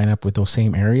going to line up with those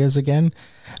same areas again.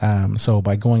 So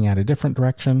by going at a different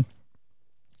direction,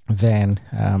 then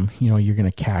you're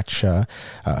going to catch a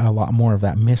lot more of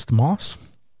that missed moss.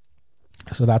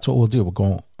 So that's what we'll do. We'll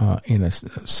go in a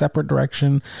separate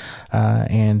direction,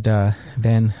 and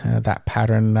then that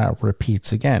pattern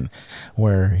repeats again,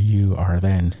 where you are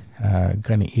then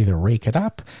going to either rake it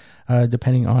up,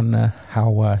 depending on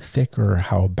how thick or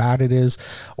how bad it is,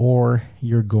 or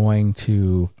you're going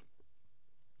to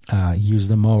use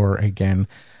the mower again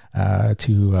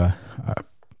to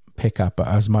pick up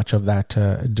as much of that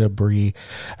debris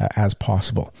as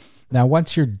possible. Now,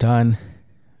 once you're done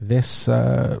this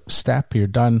step, you're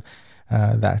done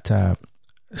that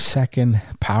second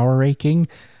power raking,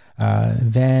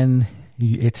 then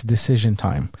it's decision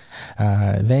time.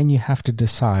 Then you have to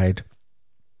decide,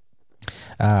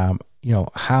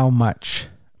 how much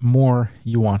more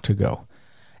you want to go.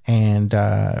 And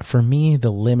for me,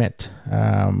 the limit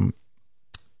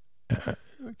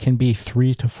can be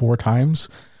 3 to 4 times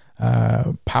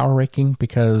power raking,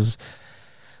 because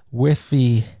with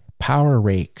the power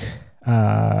rake,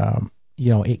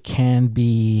 it can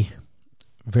be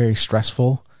very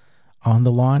stressful on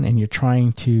the lawn, and you're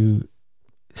trying to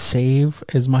save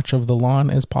as much of the lawn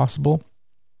as possible.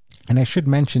 And I should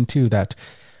mention too that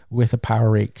with a power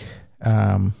rake,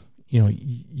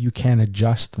 you can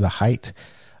adjust the height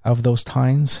of those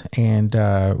tines, and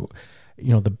the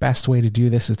best way to do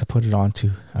this is to put it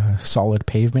onto solid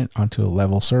pavement, onto a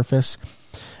level surface.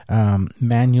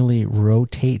 Manually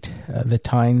rotate the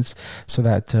tines so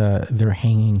that they're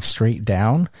hanging straight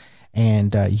down,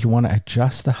 and you want to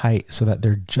adjust the height so that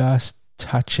they're just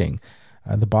touching.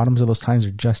 The bottoms of those tines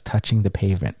are just touching the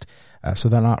pavement, so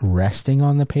they're not resting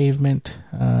on the pavement,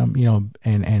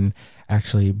 and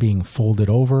actually being folded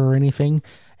over or anything.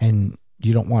 And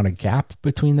you don't want a gap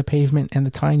between the pavement and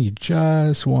the tine. You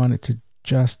just want it to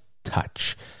just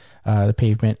touch the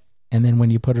pavement. And then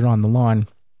when you put it on the lawn,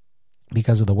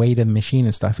 because of the weight of the machine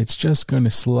and stuff, it's just going to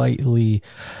slightly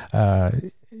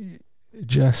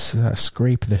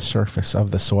scrape the surface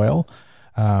of the soil.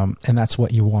 And that's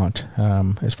what you want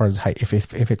as far as height. If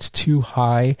it's too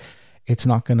high, it's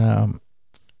not going to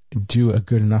do a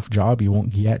good enough job. You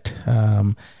won't get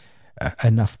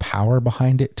enough power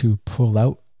behind it to pull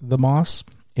out the moss.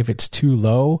 If it's too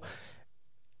low,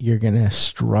 you're going to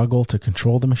struggle to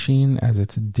control the machine. As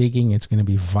it's digging, it's going to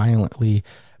be violently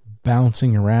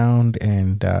bouncing around,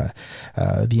 and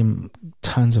the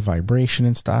tons of vibration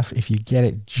and stuff. If you get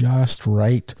it just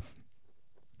right,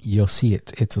 you'll see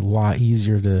it's a lot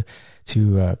easier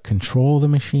to control the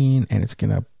machine, and it's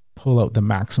going to pull out the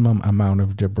maximum amount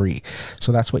of debris.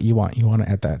 So that's what you want. You want to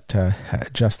at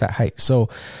that just that height. So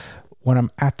when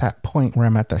I'm at that point where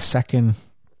I'm at the second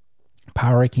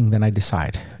power raking, then I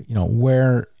decide,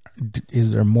 where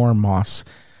is there more moss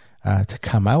to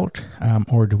come out,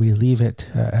 or do we leave it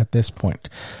at this point?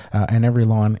 And every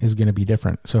lawn is going to be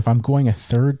different. So if I'm going a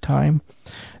third time,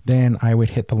 then I would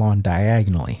hit the lawn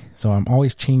diagonally. So I'm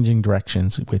always changing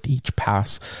directions with each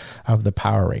pass of the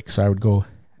power rake. So I would go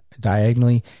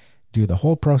diagonally, do the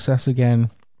whole process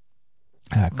again,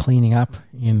 cleaning up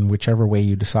in whichever way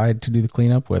you decide to do the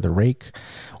cleanup, whether rake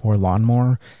or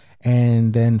lawnmower.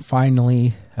 And then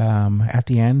finally, at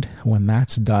the end, when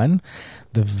that's done,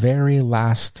 the very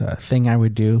last thing I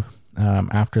would do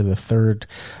after the third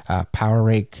power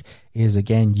rake is,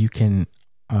 again, you can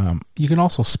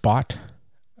also spot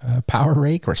power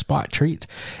rake or spot treat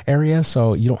area.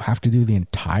 So you don't have to do the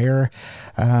entire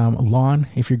lawn.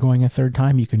 If you're going a third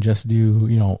time, you can just do,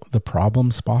 the problem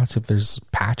spots. If there's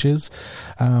patches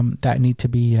that need to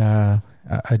be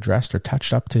addressed or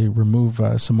touched up to remove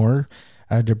some more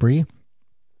debris.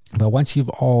 But once you've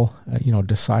all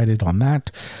decided on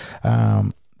that,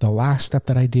 the last step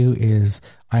that I do is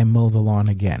I mow the lawn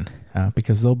again,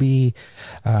 because there'll be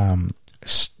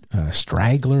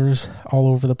stragglers all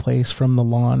over the place from the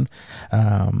lawn.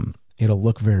 It'll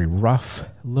look very rough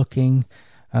looking,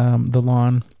 the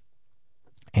lawn.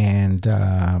 And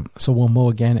so we'll mow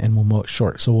again, and we'll mow it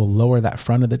short. So we'll lower that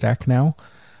front of the deck now,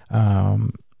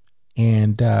 and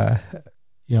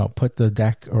put the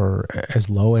deck or as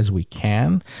low as we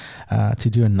can to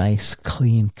do a nice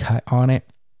clean cut on it.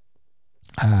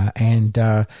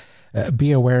 And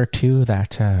be aware too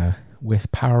that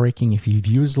with power raking, if you've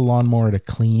used the lawnmower to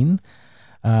clean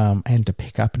and to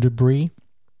pick up debris,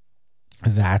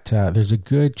 that there's a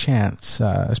good chance,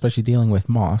 especially dealing with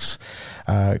moss,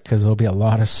 because there'll be a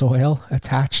lot of soil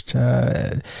attached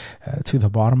to the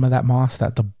bottom of that moss,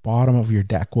 that the bottom of your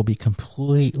deck will be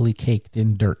completely caked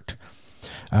in dirt.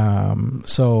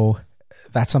 So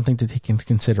that's something to take into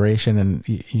consideration, and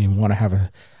you want to have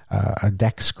a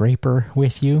deck scraper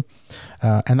with you.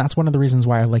 And that's one of the reasons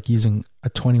why I like using a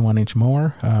 21-inch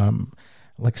mower.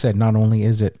 Like I said, not only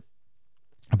is it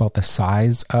about the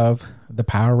size of the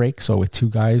power rake, so with two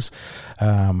guys,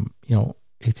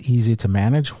 it's easy to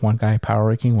manage. One guy power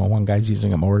raking while one guy's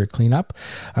using a mower to clean up.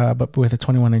 But with a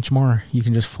 21-inch mower, you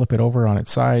can just flip it over on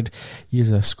its side,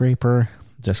 use a scraper,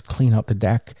 just clean out the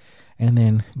deck, and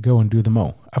then go and do the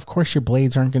mow. Of course, your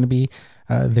blades aren't going to be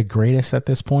the greatest at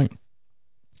this point,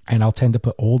 and I'll tend to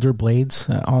put older blades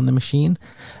on the machine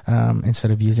instead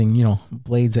of using,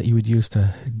 blades that you would use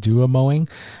to do a mowing.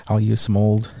 I'll use some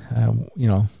old,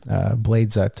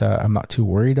 blades that I'm not too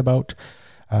worried about.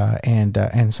 And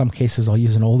in some cases, I'll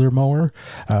use an older mower,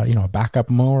 a backup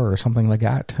mower or something like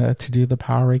that to do the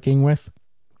power raking with,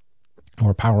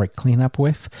 or power rake cleanup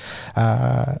with.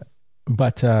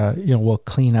 But we'll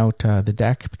clean out the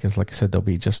deck, because like I said, there'll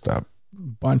be just a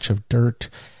bunch of dirt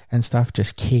and stuff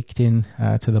just caked in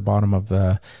to the bottom of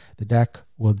the deck.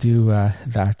 We'll do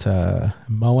that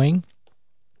mowing,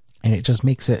 and it just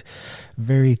makes it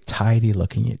very tidy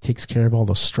looking. It takes care of all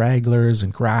those stragglers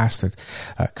and grass that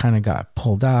kind of got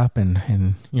pulled up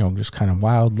and just kind of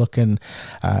wild looking,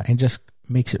 and just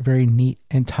makes it very neat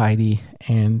and tidy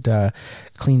and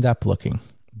cleaned up looking.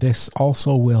 This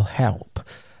also will help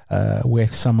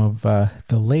with some of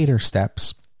the later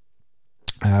steps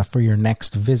for your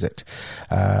next visit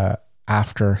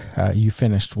after you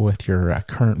finished with your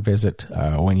current visit,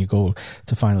 when you go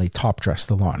to finally top dress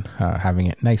the lawn. Having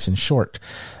it nice and short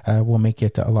will make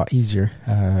it a lot easier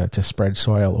to spread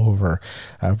soil over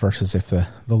versus if the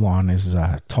lawn is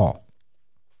tall.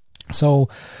 So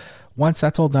once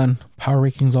that's all done, power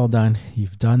raking's all done,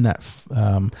 you've done that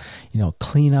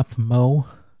clean up mow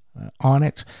on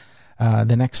it.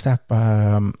 The next step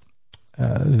that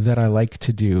I like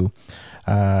to do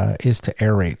is to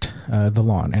aerate the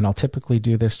lawn. And I'll typically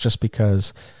do this just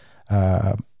because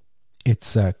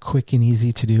it's quick and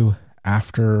easy to do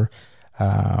after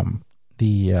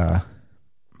the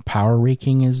power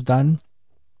raking is done.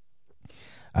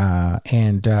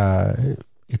 And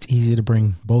it's easy to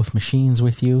bring both machines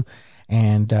with you.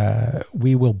 And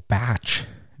we will batch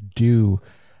do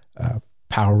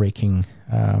power raking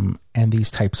and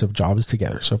these types of jobs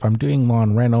together. So if I'm doing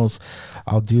lawn renos,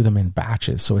 I'll do them in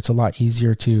batches. So it's a lot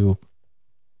easier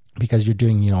because you're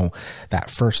doing, that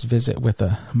first visit with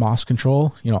the moss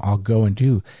control, I'll go and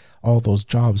do all those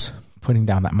jobs, putting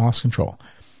down that moss control.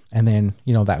 And then,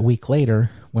 that week later,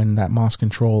 when that moss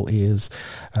control is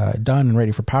done and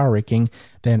ready for power raking,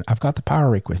 then I've got the power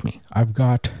rake with me. I've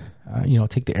got,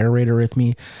 take the aerator with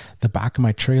me. The back of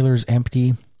my trailer's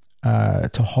empty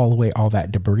to haul away all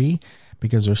that debris,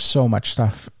 because there's so much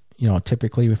stuff.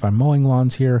 Typically if I'm mowing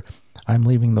lawns here, I'm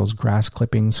leaving those grass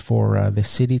clippings for the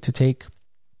city to take.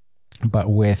 But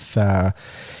with a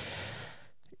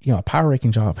power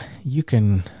raking job, you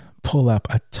can pull up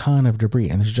a ton of debris,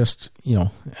 and there's just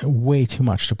way too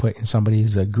much to put in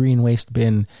somebody's green waste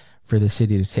bin for the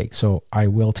city to take. So I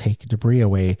will take debris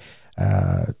away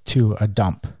to a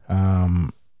dump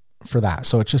for that.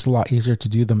 So it's just a lot easier to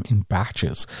do them in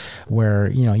batches, where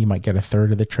you might get a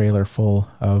third of the trailer full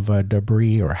of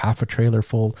debris, or half a trailer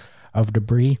full of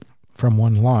debris from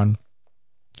one lawn,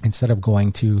 instead of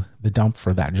going to the dump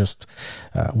for that just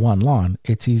one lawn.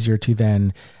 It's easier to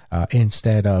then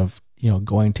instead of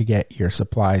going to get your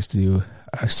supplies to do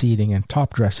seeding and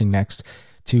top dressing next,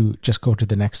 to just go to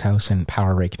the next house and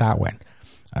power rake that one,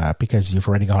 because you've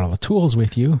already got all the tools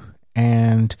with you,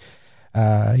 and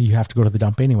you have to go to the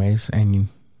dump anyways, and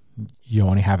you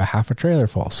only have a half a trailer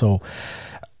full. So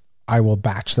I will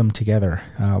batch them together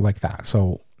like that.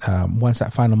 So once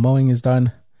that final mowing is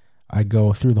done, I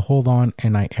go through the whole lawn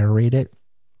and I aerate it.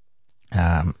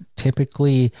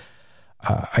 Typically,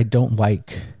 I don't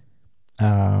like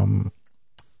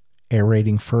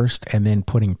aerating first and then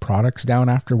putting products down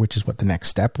after, which is what the next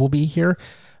step will be here.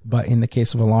 But in the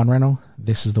case of a lawn reno,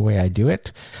 this is the way I do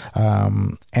it.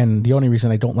 And the only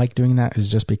reason I don't like doing that is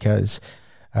just because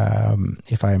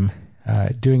if I'm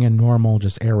doing a normal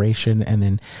just aeration and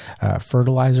then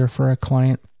fertilizer for a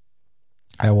client,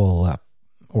 I will,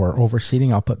 or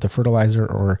overseeding, I'll put the fertilizer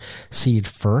or seed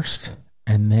first,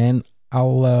 and then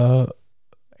I'll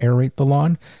aerate the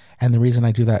lawn. And the reason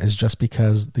I do that is just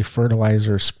because the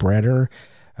fertilizer spreader,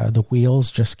 the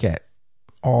wheels just get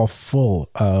all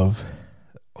full of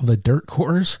the dirt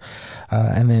cores,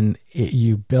 and then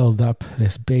you build up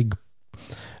this big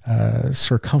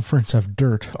circumference of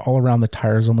dirt all around the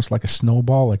tires, almost like a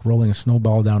snowball, like rolling a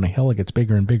snowball down a hill. It gets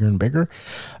bigger and bigger and bigger.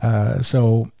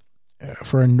 So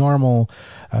for a normal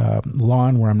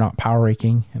lawn where I'm not power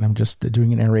raking and I'm just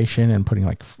doing an aeration and putting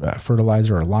like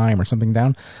fertilizer or lime or something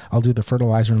down, I'll do the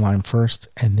fertilizer and lime first,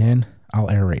 and then I'll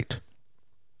aerate.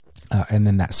 And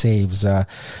then that saves the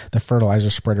fertilizer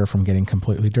spreader from getting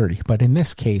completely dirty. But in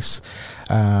this case,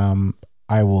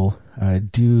 I will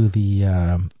do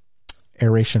the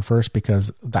aeration first,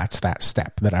 because that's that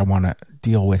step that I want to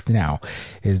deal with now,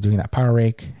 is doing that power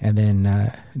rake and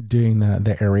then doing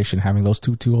the aeration, having those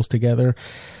two tools together,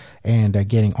 and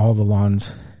getting all the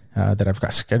lawns that I've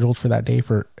got scheduled for that day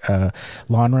for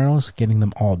lawn renos, getting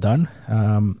them all done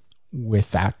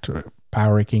with that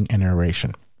power raking and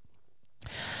aeration.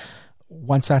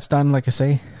 Once that's done, like I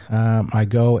say, I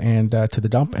go and to the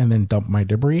dump and then dump my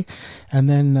debris, and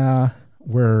then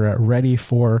we're ready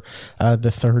for the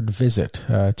third visit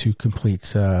to complete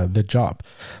the job.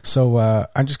 So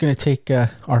I'm just going to take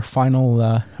our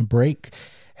final break,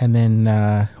 and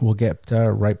then we'll get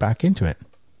right back into it.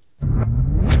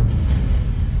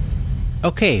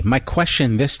 Okay, my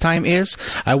question this time is,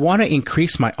 I want to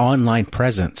increase my online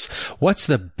presence. What's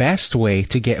the best way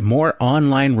to get more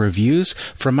online reviews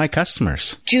from my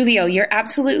customers? Julio, you're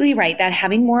absolutely right that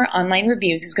having more online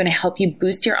reviews is going to help you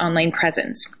boost your online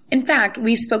presence. In fact,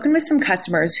 we've spoken with some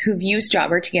customers who've used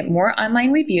Jobber to get more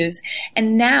online reviews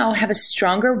and now have a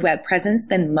stronger web presence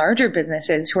than larger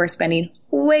businesses who are spending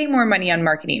way more money on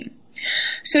marketing.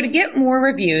 So to get more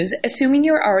reviews, assuming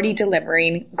you're already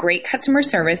delivering great customer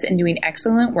service and doing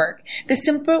excellent work, the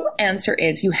simple answer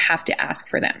is you have to ask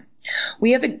for them.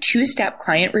 We have a 2-step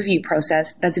client review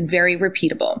process that's very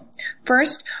repeatable.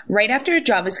 First, right after a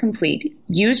job is complete,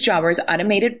 use Jobber's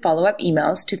automated follow-up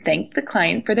emails to thank the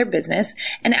client for their business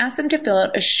and ask them to fill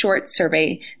out a short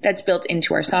survey that's built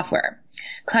into our software.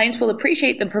 Clients will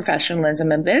appreciate the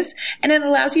professionalism of this, and it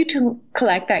allows you to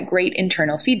collect that great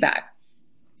internal feedback.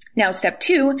 Now, step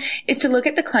 2 is to look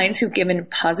at the clients who've given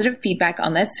positive feedback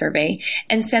on that survey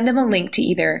and send them a link to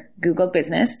either Google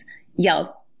Business,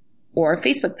 Yelp, or a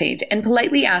Facebook page and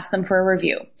politely ask them for a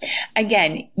review.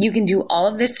 Again, you can do all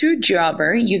of this through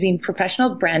Jobber using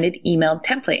professional branded email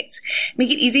templates.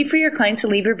 Make it easy for your clients to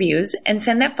leave reviews and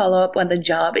send that follow-up when the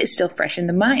job is still fresh in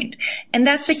the mind. And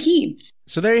that's the key.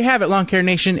 So there you have it, Lawn Care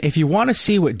Nation. If you want to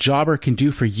see what Jobber can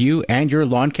do for you and your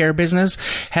lawn care business,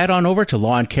 head on over to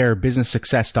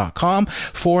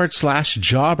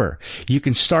lawncarebusinesssuccess.com/Jobber. You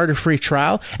can start a free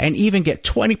trial and even get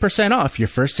 20% off your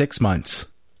first 6 months.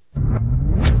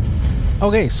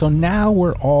 Okay, so now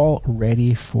we're all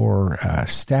ready for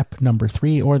step number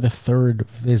 3, or the third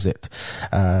visit,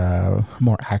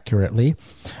 more accurately.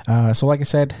 So like I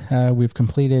said, we've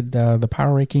completed the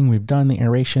power raking, we've done the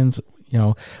aerations. You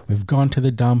know, we've gone to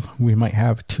the dump. We might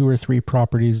have 2 or 3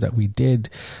 properties that we did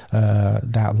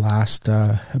that last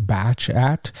batch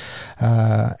at.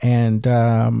 And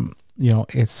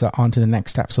it's on to the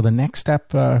next step. So the next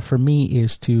step for me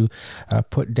is to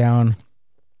put down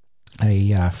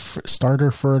a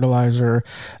starter fertilizer.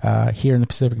 Here in the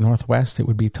Pacific Northwest, it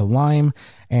would be to lime,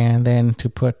 and then to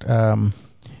put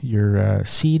your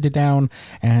seed down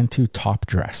and to top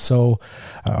dress. So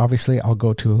obviously I'll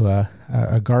go to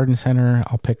a garden center.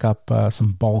 I'll pick up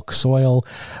some bulk soil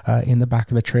in the back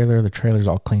of the trailer. The trailer's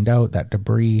all cleaned out. That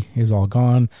debris is all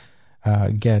gone.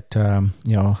 Get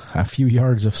a few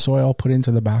yards of soil put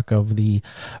into the back of the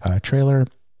trailer,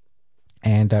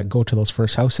 and go to those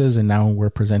first houses. And now we're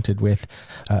presented with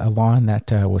a lawn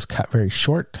that was cut very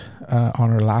short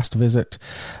on our last visit,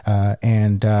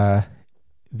 and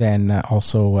then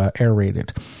also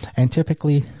aerated. And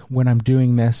typically when I'm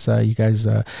doing this, you guys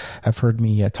have heard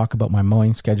me talk about my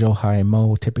mowing schedule. How I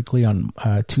mow typically on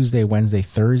Tuesday, Wednesday,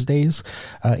 Thursdays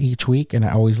each week, and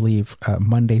I always leave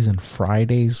Mondays and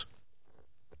Fridays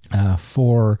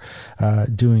for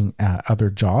doing other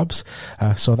jobs.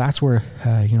 So that's where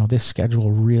this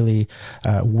schedule really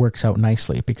works out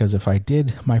nicely, because if I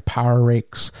did my power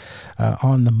rakes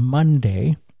on the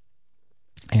Monday,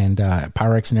 and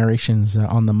PowerX and aerations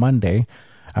on the Monday.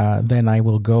 Then I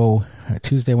will go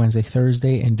Tuesday, Wednesday,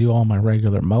 Thursday and do all my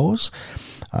regular mows.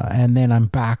 And then I'm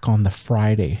back on the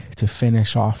Friday to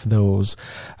finish off those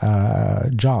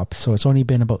jobs. So it's only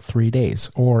been about 3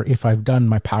 days. Or if I've done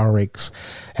my power rakes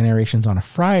and aerations on a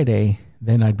Friday,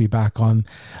 then I'd be back on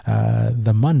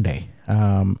the Monday.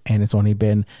 And it's only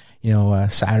been,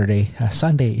 Saturday,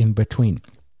 Sunday in between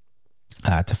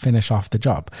to finish off the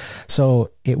job.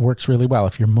 So it works really well.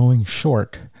 If you're mowing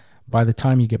short, by the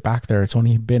time you get back there, it's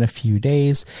only been a few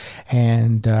days,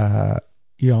 and the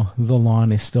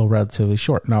lawn is still relatively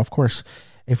short. Now, of course,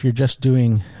 if you're just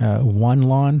doing one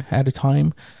lawn at a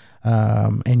time,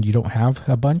 and you don't have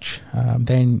a bunch,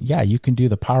 then yeah, you can do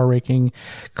the power raking,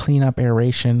 cleanup,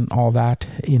 aeration, all that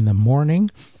in the morning,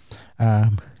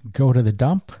 go to the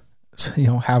dump,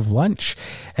 have lunch,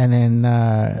 and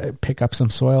then pick up some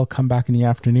soil, come back in the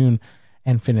afternoon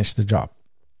and finish the job.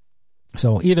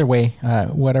 So either way,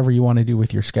 whatever you want to do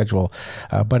with your schedule,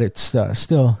 but it's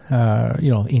still,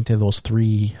 into those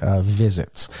 3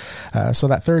 visits. So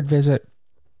that third visit,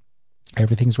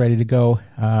 everything's ready to go.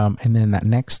 And then that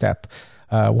next step,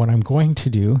 what I'm going to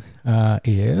do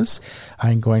is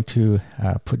I'm going to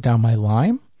put down my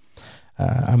lime.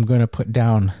 I'm going to put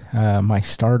down my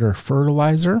starter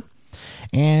fertilizer,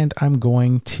 and I'm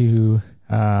going to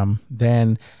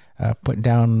then put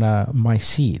down my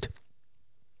seed.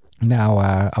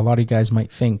 Now, a lot of you guys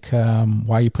might think,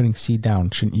 why are you putting seed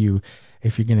down? Shouldn't you,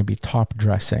 if you're going to be top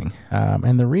dressing?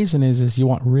 And the reason is you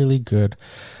want really good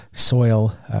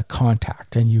soil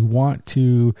contact, and you want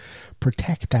to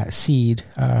protect that seed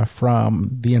from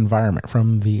the environment,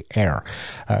 from the air.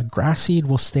 Grass seed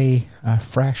will stay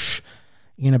fresh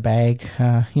in a bag,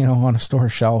 on a store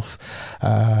shelf.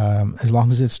 As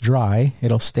long as it's dry,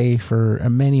 it'll stay for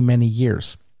many, many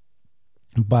years.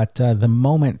 But the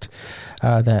moment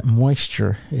that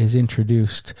moisture is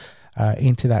introduced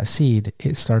into that seed,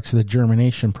 it starts the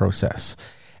germination process.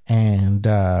 And,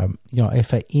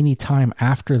 if at any time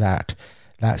after that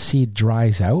seed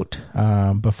dries out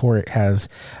before it has,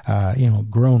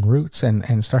 grown roots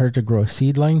and started to grow a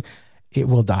seedling, it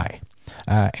will die.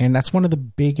 And that's one of the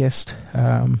biggest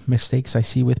mistakes I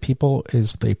see with people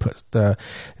is they put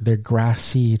their grass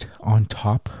seed on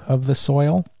top of the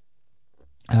soil.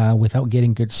 Without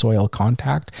getting good soil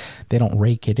contact. They don't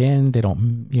rake it in. They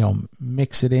don't,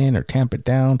 mix it in or tamp it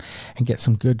down and get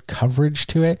some good coverage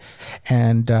to it.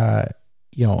 And,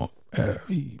 you'll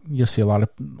see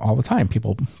all the time,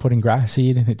 people putting grass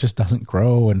seed and it just doesn't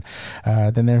grow. And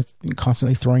then they're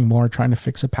constantly throwing more, trying to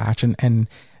fix a patch. And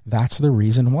that's the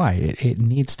reason why it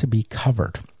needs to be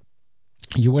covered.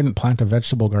 You wouldn't plant a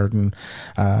vegetable garden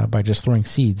by just throwing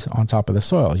seeds on top of the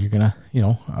soil. You're going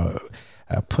to,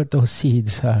 put those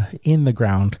seeds in the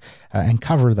ground and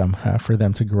cover them for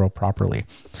them to grow properly.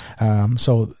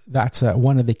 So that's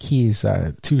one of the keys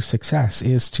to success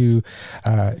is to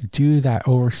do that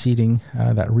overseeding,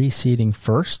 that reseeding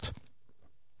first.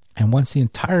 And once the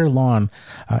entire lawn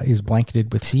is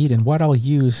blanketed with seed, and what I'll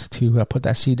use to put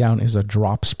that seed down is a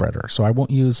drop spreader. So I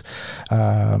won't use,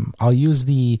 I'll use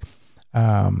the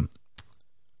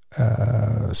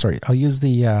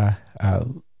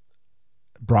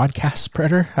broadcast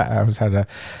spreader. I was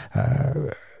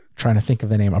trying to think of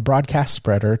the name. A broadcast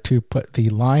spreader to put the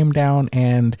lime down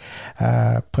and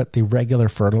put the regular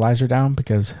fertilizer down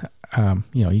because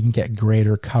you can get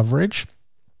greater coverage.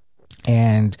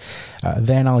 And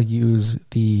then I'll use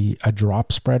a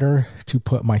drop spreader to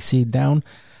put my seed down.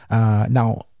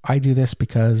 Now I do this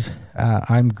because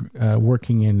I'm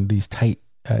working in these tight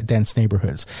dense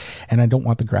neighborhoods, and I don't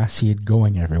want the grass seed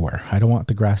going everywhere. I don't want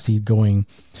the grass seed going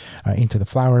into the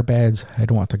flower beds. I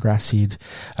don't want the grass seed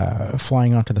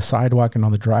flying onto the sidewalk and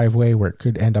on the driveway where it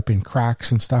could end up in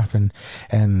cracks and stuff, and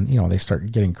they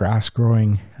start getting grass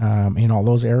growing in all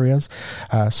those areas.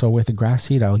 So with the grass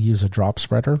seed, I'll use a drop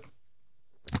spreader.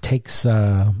 It takes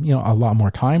a lot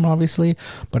more time, obviously,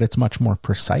 but it's much more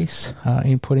precise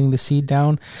in putting the seed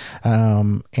down,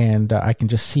 and I can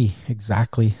just see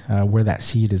exactly where that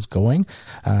seed is going.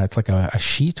 It's like a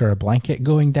sheet or a blanket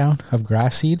going down of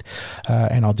grass seed,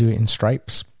 and I'll do it in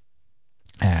stripes.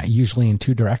 Usually in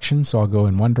 2 directions, so I'll go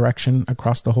in one direction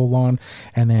across the whole lawn,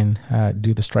 and then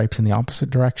do the stripes in the opposite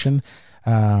direction.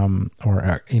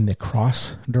 Or in the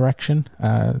cross direction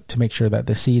to make sure that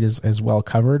the seed is well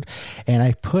covered. And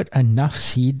I put enough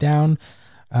seed down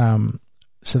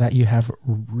so that you have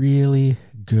really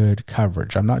good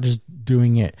coverage. I'm not just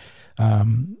doing it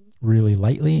really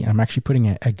lightly. I'm actually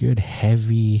putting a good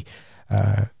heavy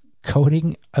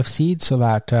coating of seed so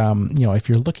that, if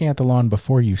you're looking at the lawn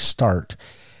before you start,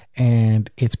 and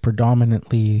it's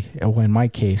predominantly, well, in my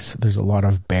case, there's a lot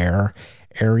of bare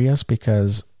areas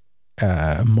because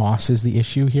moss is the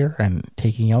issue here, and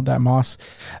taking out that moss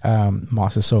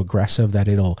is so aggressive that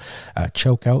it'll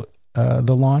choke out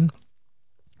the lawn.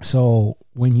 So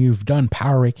when you've done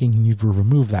power raking and you've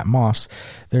removed that moss,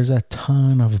 there's a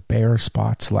ton of bare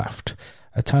spots left,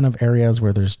 a ton of areas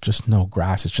where there's just no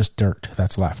grass. It's just dirt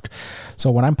that's left.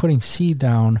 So when I'm putting seed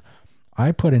down,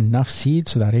 I put enough seed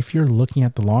so that if you're looking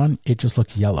at the lawn, it just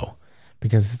looks yellow,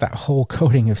 because it's that whole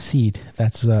coating of seed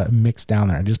that's mixed down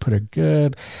there. I just put a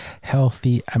good,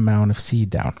 healthy amount of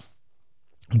seed down.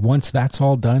 Once that's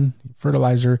all done,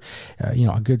 fertilizer,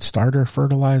 a good starter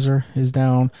fertilizer is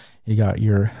down. You got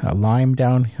your lime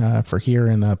down for here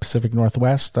in the Pacific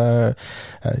Northwest,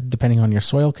 depending on your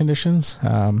soil conditions.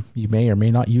 You may or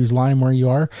may not use lime where you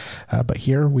are, but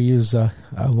here we use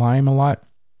lime a lot.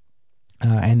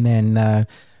 And then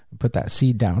put that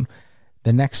seed down.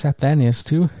 The next step then is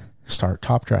to start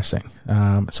top dressing.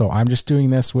 So I'm just doing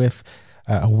this with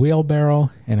a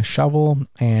wheelbarrow and a shovel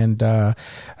and a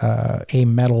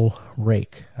metal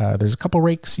rake. There's a couple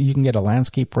rakes. You can get a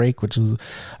landscape rake, which is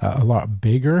a lot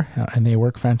bigger, and they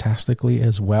work fantastically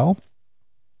as well.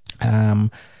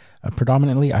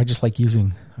 Predominantly, I just like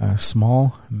using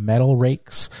small metal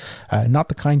rakes, not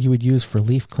the kind you would use for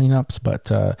leaf cleanups, but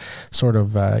sort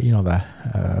of, the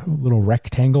little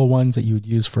rectangle ones that you would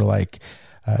use for like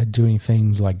doing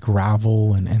things like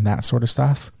gravel and that sort of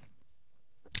stuff.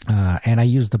 And I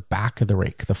use the back of the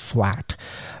rake, the flat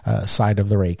side of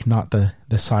the rake, not the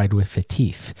side with the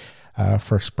teeth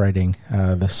for spreading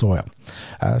the soil.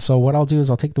 So what I'll do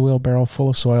is I'll take the wheelbarrow full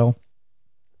of soil,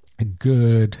 a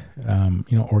good,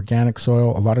 organic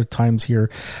soil. A lot of times here,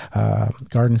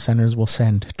 garden centers will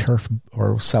send turf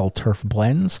or sell turf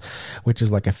blends, which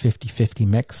is like a 50-50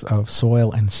 mix of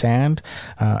soil and sand.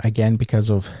 Again,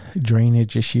 because of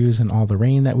drainage issues and all the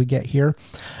rain that we get here.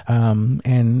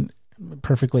 And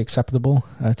perfectly acceptable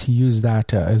to use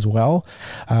that as well.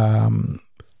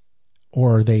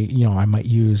 Or I might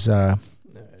use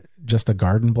just a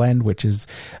garden blend, which is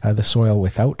the soil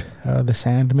without the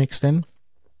sand mixed in.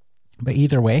 But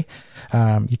either way,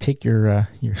 you take your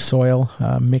soil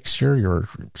mixture, your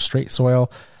straight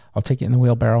soil, I'll take it in the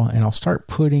wheelbarrow and I'll start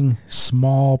putting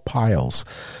small piles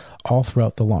all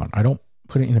throughout the lawn. I don't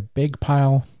put it in a big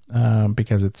pile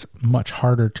because it's much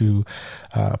harder to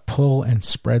pull and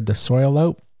spread the soil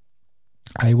out.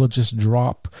 I will just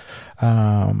drop,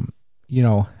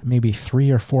 maybe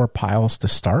 3 or 4 piles to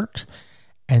start,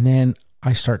 and then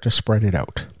I start to spread it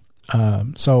out.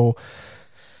 So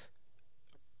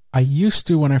I used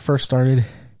to, when I first started,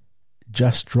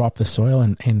 just drop the soil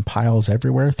in piles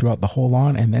everywhere throughout the whole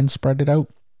lawn and then spread it out.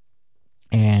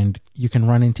 And you can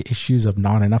run into issues of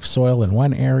not enough soil in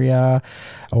one area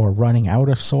or running out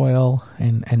of soil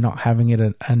and not having it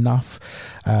enough.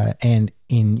 And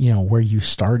in, where you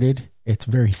started, it's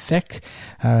very thick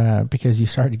because you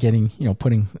started getting,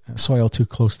 putting soil too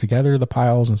close together, the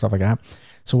piles and stuff like that.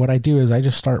 So what I do is I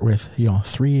just start with,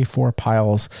 3-4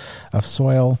 piles of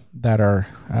soil that are,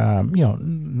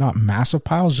 not massive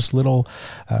piles, just little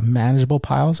manageable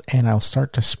piles. And I'll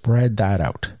start to spread that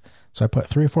out. So I put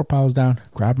 3 or 4 piles down,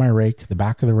 grab my rake, the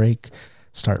back of the rake,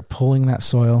 start pulling that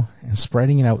soil and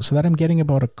spreading it out so that I'm getting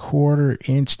about a 1/4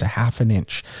 inch to 1/2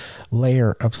 inch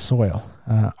layer of soil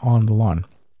on the lawn.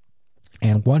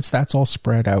 And once that's all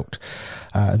spread out,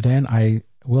 then I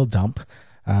will dump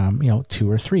 2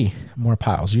 or 3 more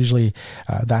piles. Usually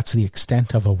that's the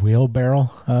extent of a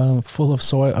wheelbarrow full of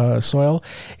soil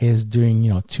is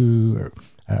doing, 2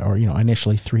 or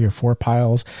initially 3 or 4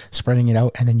 piles, spreading it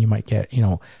out. And then you might get,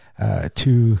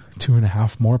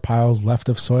 2.5 more piles left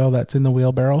of soil that's in the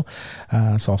wheelbarrow.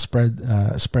 So I'll spread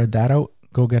that out,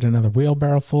 go get another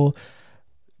wheelbarrow full,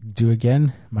 do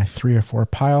again my 3 or 4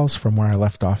 piles from where I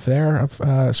left off there of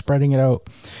spreading it out,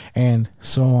 and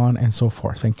so on and so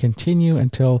forth, and continue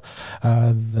until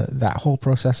that whole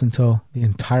process until the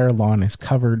entire lawn is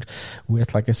covered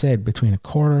with, like I said, between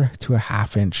 1/4 to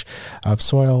 1/2 inch of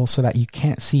soil so that you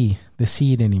can't see the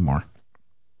seed anymore,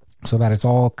 so that it's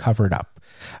all covered up.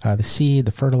 The seed,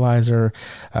 the fertilizer,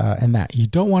 and that. You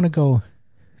don't want to go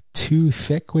too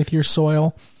thick with your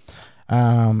soil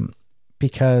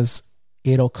because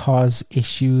it'll cause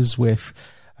issues with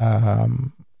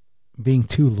being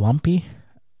too lumpy,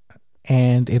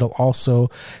 and it'll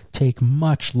also take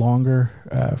much longer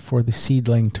for the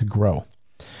seedling to grow.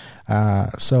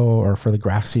 Or for the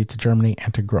grass seed to germinate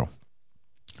and to grow.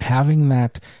 Having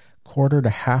that 1/4 to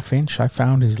 1/2 inch, I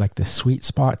found, is like the sweet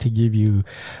spot to give you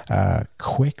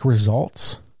quick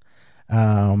results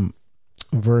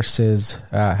versus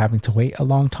having to wait a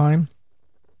long time,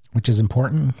 which is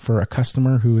important for a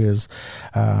customer who is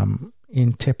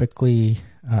typically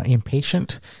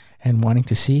impatient and wanting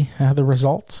to see the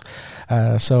results.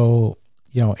 So,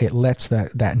 it lets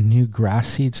that new grass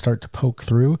seed start to poke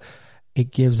through.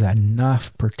 It gives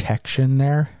enough protection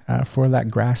there for that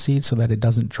grass seed so that it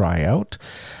doesn't dry out.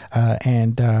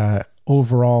 And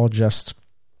overall, just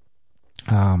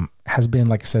has been,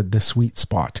 like I said, the sweet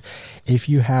spot. If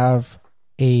you have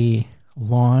a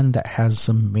lawn that has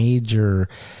some major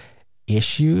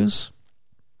issues,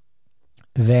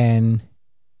 then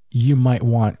you might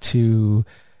want to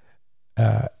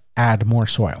add more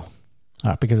soil,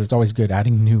 because it's always good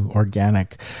adding new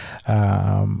organic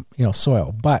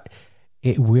soil, but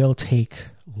it will take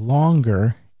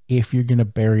longer if you're going to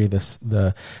bury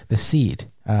the seed.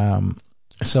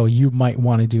 So you might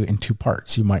want to do it in two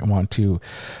parts. You might want to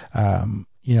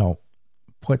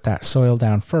put that soil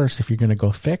down first. If you're going to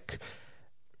go thick,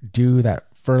 do that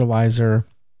fertilizer,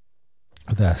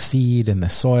 the seed and the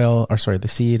soil, the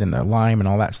seed and the lime and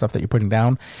all that stuff that you're putting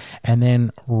down, and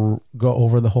then go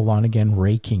over the whole lawn again,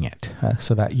 raking it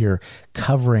so that you're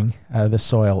covering the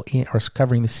soil or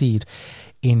covering the seed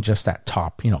in just that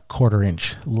top, 1/4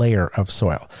 inch layer of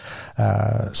soil,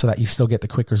 so that you still get the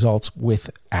quick results with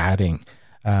adding,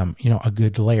 a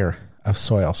good layer of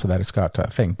soil so that it's got a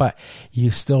thing, but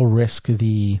you still risk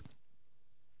the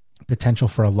potential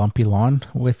for a lumpy lawn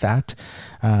with that,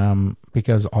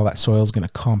 because all that soil is going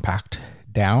to compact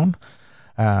down.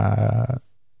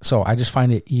 So I just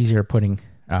find it easier putting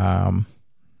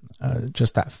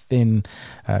just that thin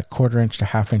 1/4 inch to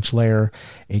 1/2 inch layer.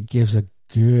 It gives a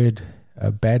good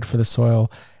bed for the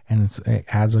soil, and it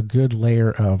adds a good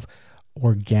layer of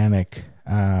organic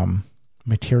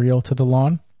material to the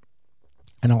lawn.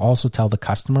 And I'll also tell the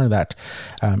customer that,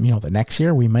 the next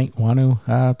year we might want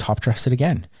to top dress it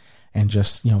again, and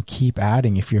just, keep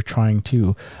adding if you're trying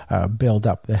to build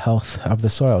up the health of the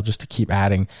soil, just to keep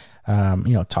adding,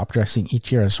 top dressing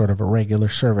each year as sort of a regular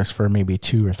service for maybe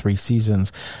 2 or 3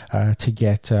 seasons to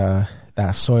get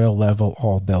that soil level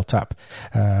all built up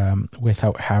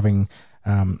without having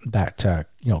that,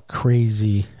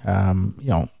 crazy,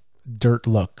 dirt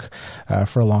look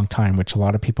for a long time, which a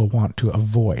lot of people want to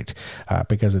avoid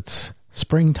because it's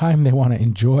springtime. They want to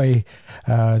enjoy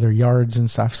their yards and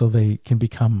stuff, so they can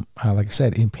become, like I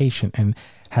said, impatient, and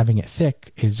having it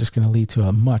thick is just going to lead to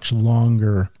a much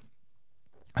longer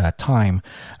time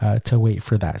to wait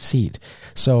for that seed.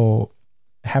 So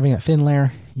having a thin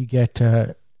layer, you get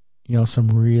some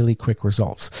really quick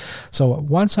results. So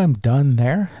once I'm done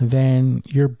there, then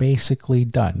you're basically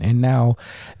done. And now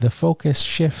the focus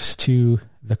shifts to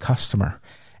the customer,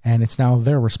 and it's now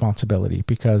their responsibility,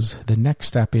 because the next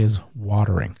step is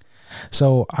watering.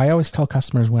 So I always tell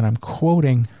customers when I'm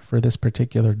quoting for this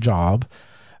particular job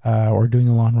or doing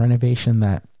a lawn renovation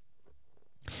that,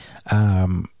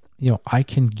 I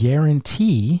can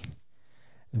guarantee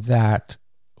that,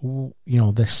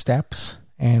 the steps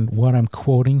and what I'm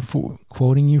quoting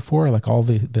you for, like all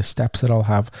the steps that I'll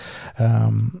have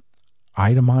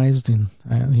itemized in,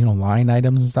 line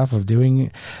items and stuff of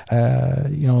doing,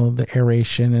 the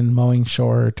aeration and mowing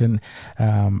short and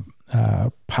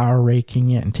power raking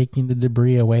it and taking the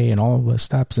debris away and all of the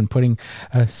steps and putting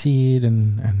seed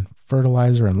and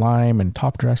fertilizer and lime and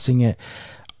top dressing it.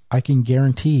 I can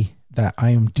guarantee that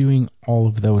I am doing all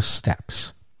of those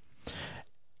steps.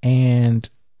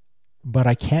 But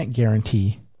I can't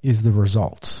guarantee is the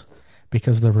results,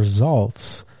 because the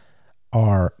results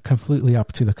are completely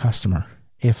up to the customer.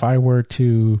 If I were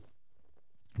to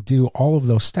do all of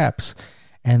those steps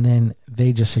and then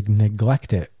they just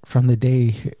neglect it from the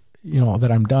day,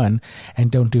 that I'm done,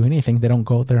 and don't do anything, they don't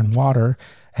go out there and water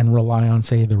and rely on,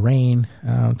 say, the rain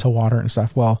to water and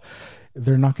stuff, well,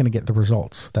 they're not going to get the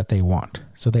results that they want.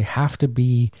 So they have to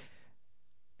be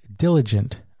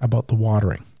diligent about the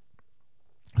watering.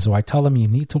 So I tell them you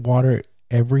need to water it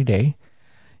every day.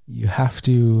 You have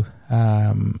to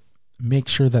make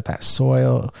sure that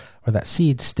soil or that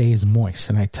seed stays moist.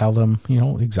 And I tell them,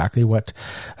 exactly what,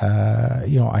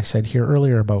 I said here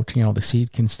earlier about, the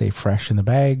seed can stay fresh in the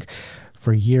bag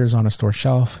for years on a store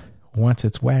shelf. Once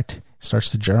it's wet, it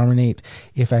starts to germinate.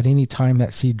 If at any time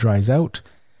that seed dries out,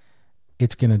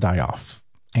 it's going to die off.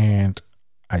 And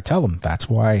I tell them that's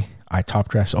why I top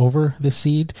dress over the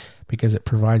seed, because it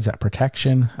provides that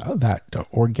protection. That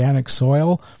organic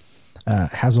soil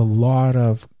has a lot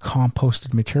of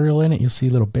composted material in it. You'll see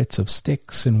little bits of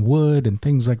sticks and wood and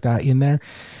things like that in there.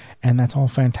 And that's all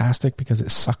fantastic because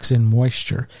it sucks in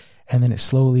moisture, and then it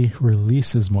slowly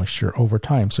releases moisture over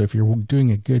time. So if you're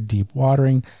doing a good deep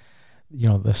watering,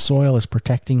 the soil is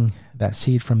protecting that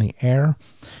seed from the air.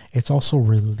 It's also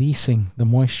releasing the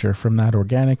moisture from that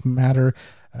organic matter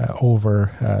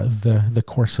over the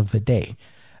course of the day.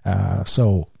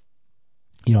 So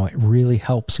it really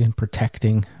helps in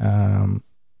protecting,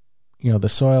 the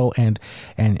soil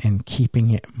and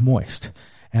keeping it moist.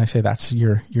 And I say that's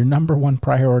your number one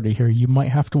priority here. You might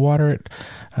have to water it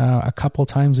a couple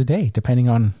times a day, depending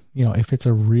on, if it's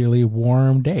a really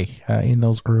warm day in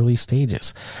those early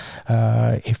stages.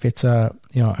 If it's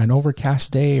an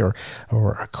overcast day or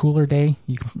a cooler day,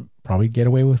 you can probably get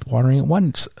away with watering it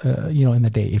once, in the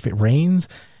day. If it rains,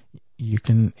 you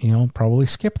can, probably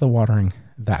skip the watering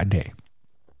that day.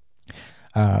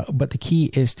 But the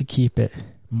key is to keep it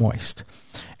moist.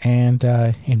 And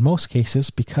in most cases,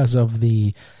 because of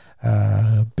the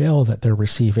bill that they're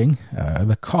receiving,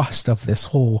 the cost of this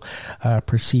whole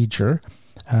procedure,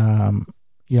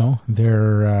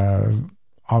 they're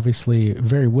obviously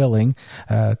very willing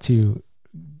to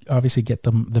obviously get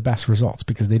the best results,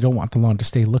 because they don't want the lawn to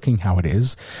stay looking how it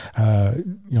is, a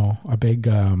big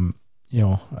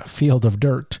field of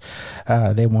dirt.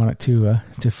 They want it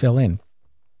to fill in.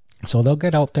 So they'll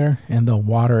get out there and they'll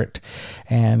water it,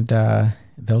 and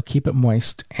they'll keep it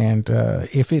moist. And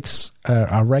if it's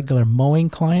a regular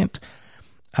mowing client,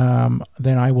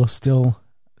 then I will still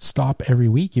stop every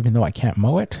week, even though I can't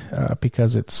mow it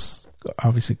because it's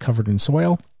obviously covered in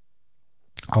soil.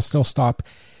 I'll still stop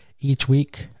each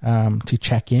week to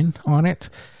check in on it.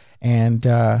 And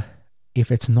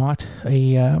if it's not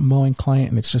a mowing client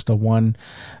and it's just a one,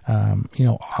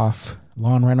 off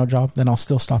lawn rental job, then I'll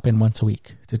still stop in once a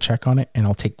week to check on it, and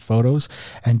I'll take photos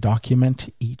and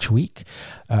document each week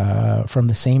from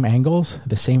the same angles,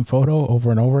 the same photo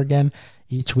over and over again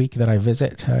each week that I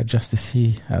visit, just to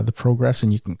see the progress,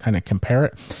 and you can kind of compare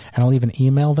it. And I'll even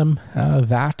email them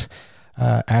that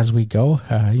as we go.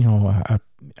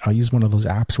 I'll use one of those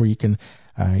apps where you can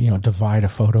divide a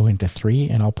photo into 3,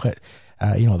 and I'll put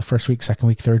the first week, second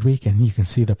week, third week, and you can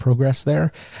see the progress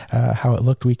there, how it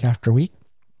looked week after week.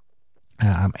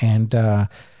 It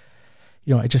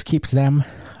just keeps them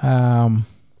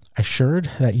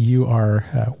assured that you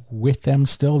are with them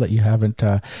still, that you haven't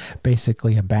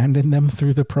basically abandoned them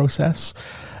through the process.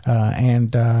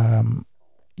 And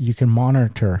you can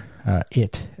monitor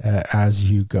it as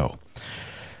you go.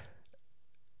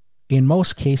 In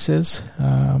most cases,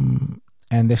 and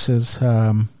this is,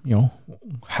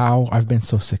 how I've been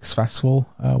so successful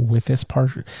with this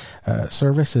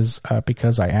service is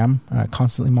because I am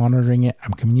constantly monitoring it.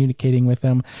 I'm communicating with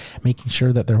them, making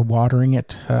sure that they're watering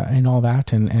it and all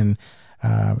that, and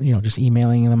just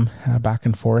emailing them back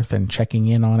and forth and checking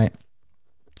in on it.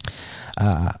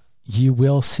 You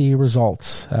will see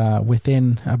results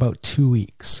within about 2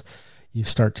 weeks. You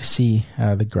start to see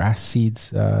the grass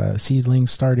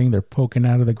seedlings starting. They're poking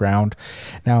out of the ground.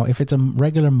 Now, if it's a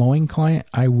regular mowing client,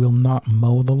 I will not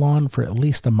mow the lawn for at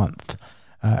least a month,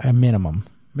 a minimum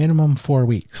 4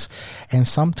 weeks. And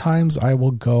sometimes I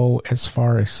will go as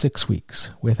far as 6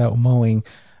 weeks without mowing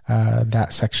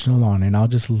that section of lawn, and I'll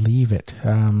just leave it.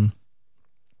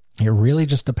 It really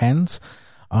just depends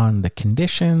on the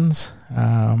conditions,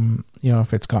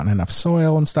 if it's gotten enough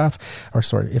soil and stuff,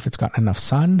 if it's gotten enough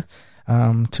sun,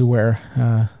 to where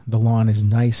the lawn is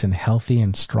nice and healthy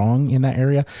and strong in that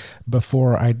area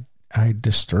before I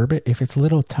disturb it. If it's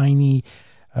little tiny,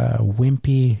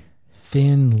 wimpy,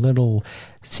 thin little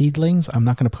seedlings, I'm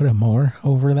not going to put a mower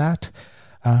over that.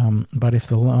 But if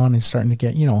the lawn is starting to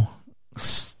get,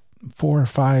 4,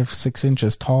 5, 6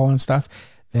 inches tall and stuff,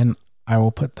 then I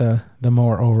will put the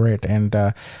mower over it and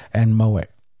mow it.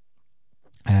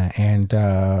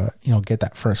 Get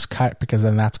that first cut, because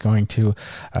then that's going to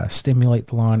stimulate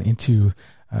the lawn into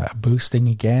boosting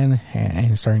again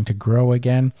and starting to grow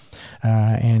again,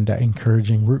 and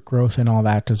encouraging root growth and all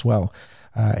that as well.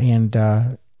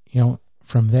 From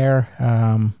there,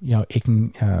 it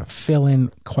can fill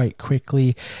in quite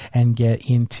quickly and get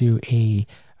into a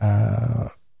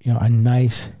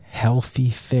nice, healthy,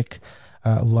 thick,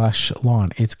 lush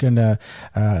lawn. It's going to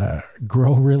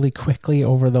grow really quickly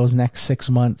over those next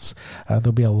 6 months.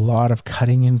 There'll be a lot of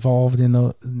cutting involved in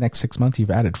the next 6 months.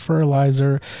 You've added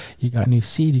fertilizer, you got new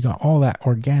seed, you got all that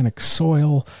organic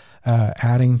soil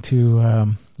adding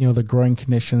to the growing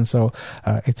conditions. So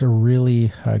it's a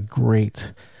really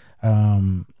great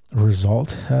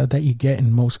result that you get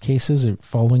in most cases,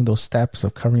 following those steps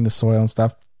of covering the soil and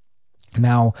stuff.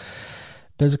 Now,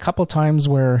 there's a couple times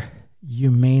where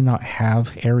you may not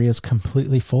have areas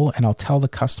completely full, and I'll tell the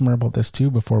customer about this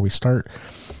too before we start.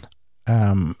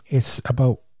 It's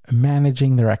about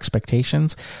managing their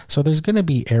expectations. So there's going to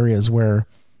be areas where,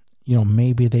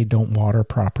 maybe they don't water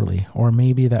properly, or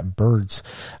maybe that birds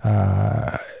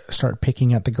start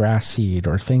picking at the grass seed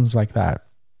or things like that,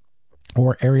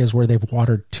 or areas where they've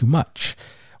watered too much,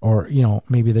 or,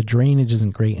 maybe the drainage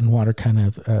isn't great and water kind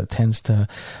of tends to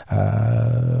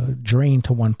drain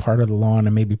to one part of the lawn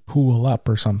and maybe pool up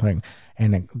or something.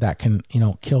 And that can,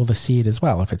 kill the seed as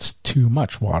well if it's too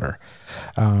much water.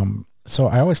 So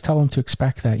I always tell them to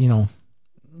expect that, you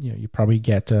probably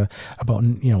get about,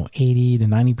 80 to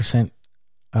 90%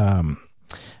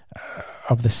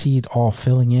 of the seed all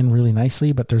filling in really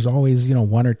nicely, but there's always,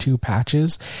 one or two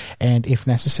patches. And if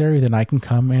necessary, then I can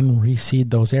come and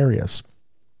reseed those areas.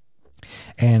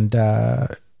 And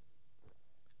I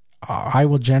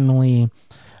will generally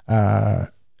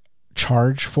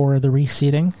charge for the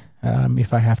reseeding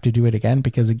if I have to do it again,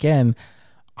 because again,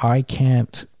 I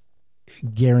can't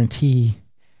guarantee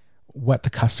what the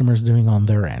customer is doing on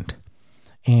their end,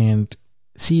 and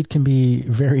seed can be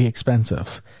very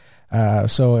expensive.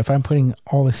 So if I'm putting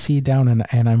all the seed down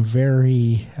and I'm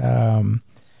very, when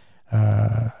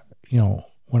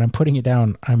I'm putting it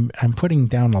down, I'm putting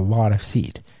down a lot of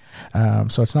seed.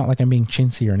 So it's not like I'm being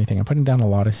chintzy or anything. I'm putting down a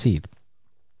lot of seed.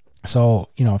 So,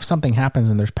 if something happens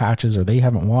and there's patches or they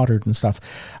haven't watered and stuff,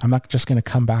 I'm not just going to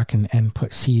come back and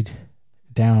put seed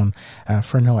down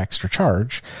for no extra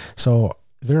charge. So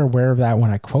they're aware of that when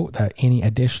I quote that any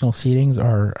additional seedings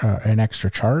are an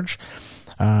extra charge.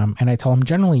 And I tell them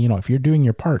generally, if you're doing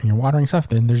your part and you're watering stuff,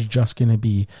 then there's just going to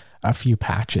be a few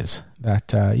patches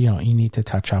that, you need to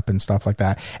touch up and stuff like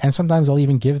that. And sometimes I'll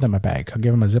even give them a bag. I'll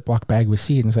give them a Ziploc bag with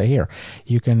seed and say, here,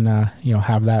 you can,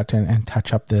 have that and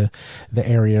touch up the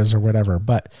areas or whatever.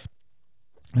 But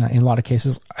in a lot of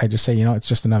cases, I just say, it's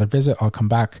just another visit. I'll come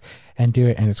back and do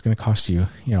it. And it's going to cost you,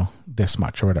 this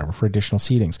much or whatever for additional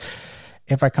seedings.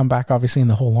 If I come back, obviously,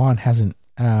 and the whole lawn hasn't,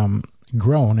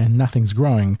 grown and nothing's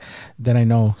growing, then I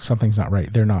know something's not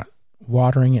right. They're not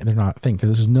watering it. They're not thinking,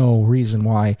 because there's no reason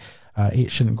why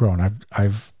it shouldn't grow. And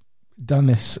I've done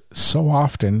this so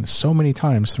often, so many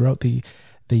times throughout the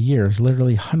years,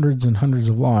 literally hundreds and hundreds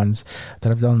of lawns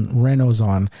that I've done renos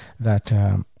on, that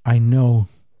I know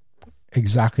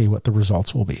exactly what the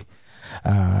results will be.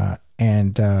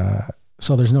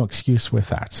 So there's no excuse with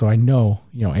that. So I know,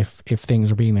 if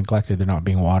things are being neglected, they're not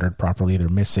being watered properly, they're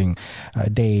missing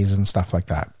days and stuff like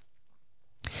that.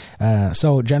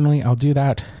 So generally I'll do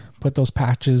that, put those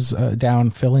patches down,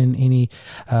 fill in any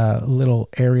little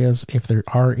areas if there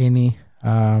are any.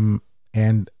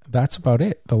 And that's about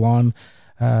it. The lawn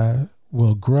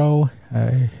will grow.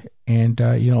 And,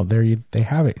 there they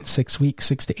have it. 6 weeks,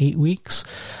 6 to 8 weeks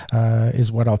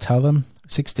is what I'll tell them.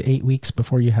 6 to 8 weeks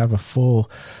before you have a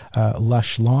full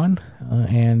lush lawn.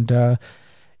 And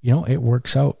it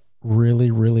works out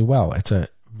really, really well. It's a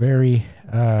very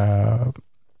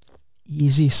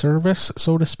easy service,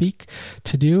 so to speak,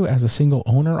 to do as a single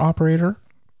owner operator.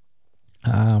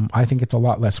 I think it's a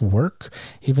lot less work,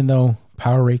 even though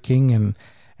power raking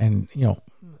and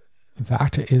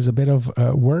that is a bit of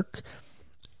work.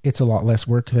 It's a lot less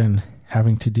work than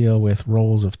having to deal with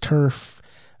rolls of turf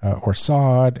or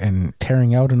sod and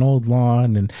tearing out an old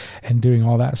lawn and doing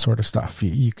all that sort of stuff.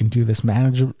 You can do this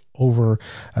manage over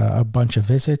a bunch of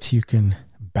visits. You can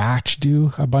batch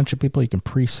do a bunch of people. You can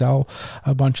pre-sell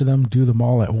a bunch of them, do them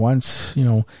all at once,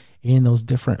 in those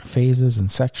different phases and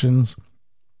sections.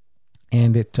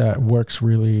 And it works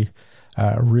really,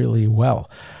 really well.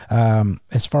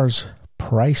 As far as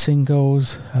pricing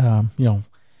goes,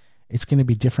 it's going to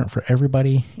be different for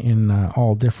everybody in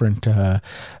all different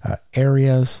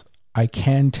areas. I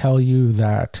can tell you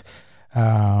that,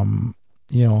 I'm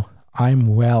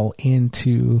well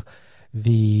into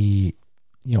the,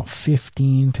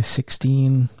 $1,500 to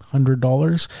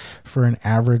 $1,600 for an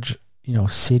average,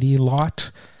 city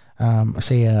lot.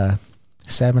 Say a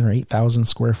 7,000 or 8,000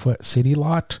 square foot city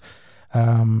lot.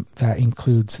 That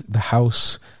includes the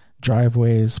house,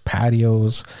 driveways,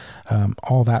 patios,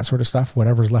 all that sort of stuff,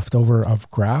 whatever's left over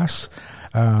of grass.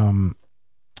 I'll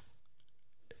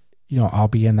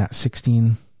be in that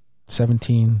 $1,600,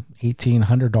 $1,700,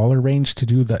 $1,800 range to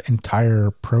do the entire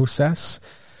process.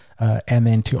 And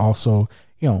then to also,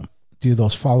 do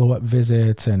those follow-up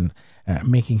visits and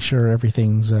making sure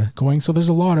everything's going. So there's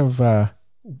a lot of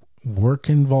work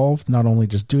involved, not only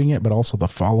just doing it, but also the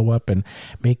follow-up and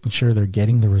making sure they're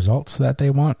getting the results that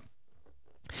they want.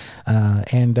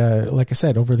 And like I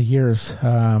said, over the years,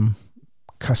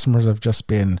 customers have just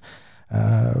been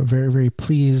very, very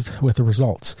pleased with the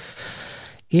results.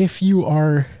 If you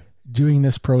are doing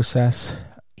this process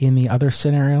in the other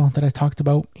scenario that I talked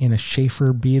about, in a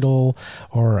Schaefer beetle,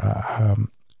 or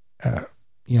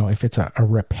if it's a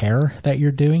repair that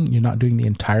you're not doing the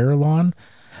entire lawn,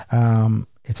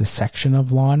 it's a section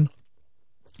of lawn,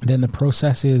 then the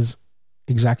process is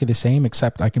exactly the same,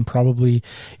 except I can probably,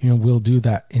 we'll do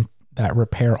that that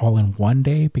repair all in one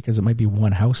day, because it might be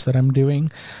one house that I'm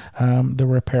doing the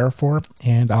repair for.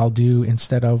 And I'll do,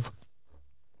 instead of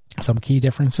some key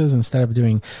differences, instead of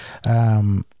doing,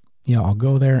 I'll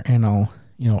go there and I'll,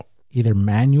 either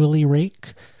manually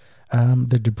rake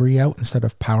the debris out instead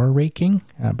of power raking,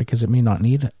 because it may not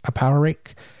need a power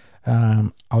rake.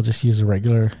 I'll just use a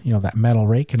regular, that metal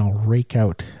rake, and I'll rake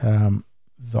out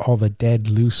all the dead,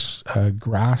 loose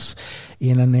grass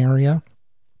in an area,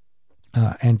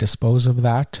 and dispose of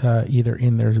that either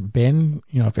in their bin,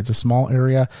 if it's a small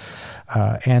area,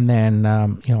 and then,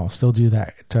 I'll still do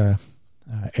that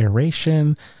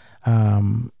aeration.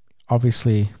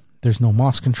 Obviously, there's no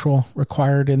moss control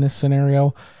required in this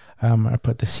scenario. I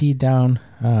put the seed down,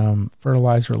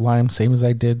 fertilizer, lime, same as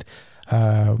I did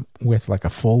with like a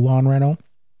full lawn reno.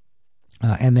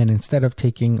 And then instead of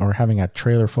taking or having a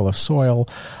trailer full of soil,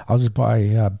 I'll just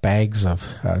buy bags of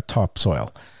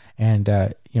topsoil,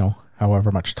 and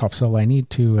however much topsoil I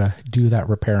need to do that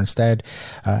repair instead.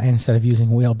 And instead of using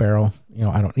wheelbarrow,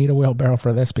 I don't need a wheelbarrow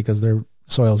for this because they're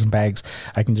soils in bags.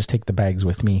 I can just take the bags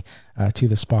with me to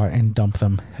the spot and dump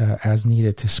them as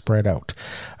needed to spread out.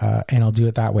 And I'll do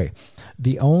it that way.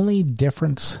 The only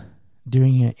difference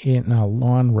doing it in a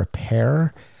lawn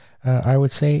repair, I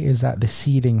would say, is that the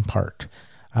seeding part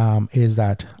is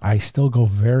that I still go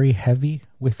very heavy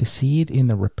with the seed in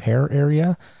the repair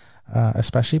area,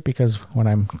 especially because when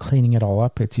I'm cleaning it all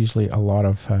up, it's usually a lot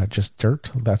of just dirt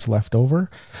that's left over.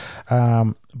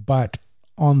 But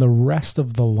on the rest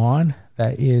of the lawn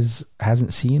that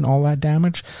hasn't seen all that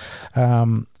damage,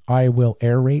 I will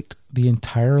aerate the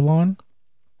entire lawn,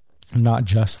 not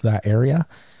just that area,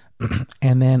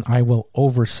 and then I will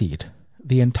overseed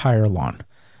the entire lawn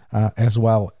as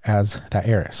well as that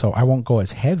area. So I won't go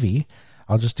as heavy.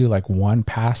 I'll just do like one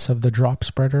pass of the drop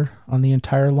spreader on the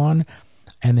entire lawn,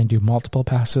 and then do multiple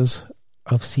passes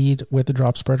of seed with the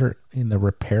drop spreader in the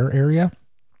repair area.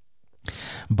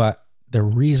 But the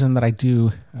reason that I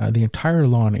do the entire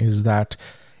lawn is that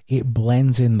it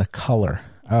blends in the color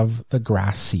of the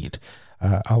grass seed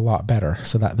a lot better,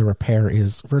 so that the repair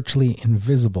is virtually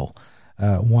invisible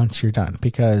once you're done,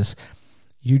 because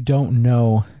you don't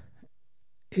know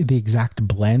the exact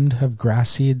blend of grass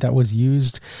seed that was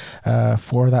used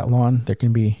for that lawn. There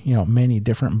can be, many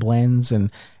different blends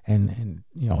and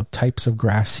types of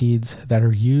grass seeds that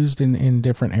are used in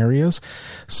different areas.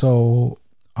 So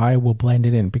I will blend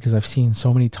it in, because I've seen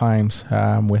so many times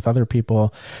with other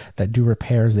people that do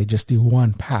repairs, they just do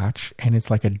one patch and it's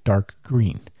like a dark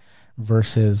green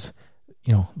versus,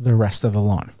 the rest of the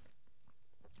lawn,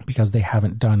 because they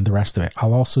haven't done the rest of it.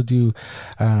 I'll also do,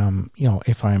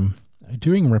 if I'm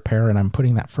doing repair and I'm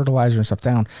putting that fertilizer and stuff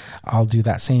down, I'll do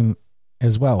that same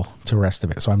as well to the rest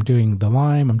of it. So I'm doing the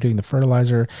lime, I'm doing the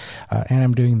fertilizer, and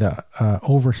I'm doing the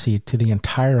overseed to the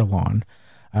entire lawn,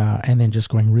 and then just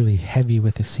going really heavy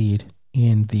with the seed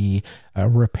in the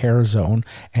repair zone,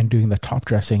 and doing the top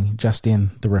dressing just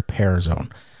in the repair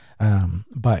zone.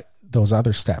 But those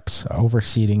other steps,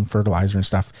 overseeding, fertilizer and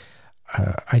stuff,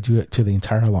 I do it to the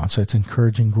entire lawn. So it's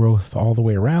encouraging growth all the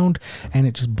way around, and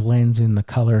it just blends in the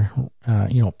color,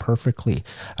 perfectly.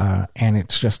 And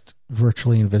it's just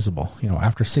virtually invisible.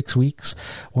 After 6 weeks,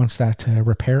 once that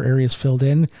repair area is filled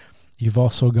in, you've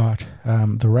also got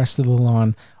the rest of the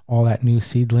lawn, all that new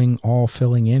seedling, all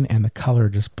filling in, and the color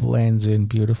just blends in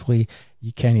beautifully.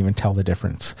 You can't even tell the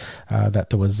difference that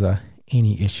there was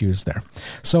any issues there.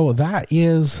 So that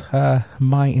is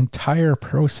my entire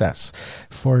process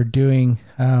for doing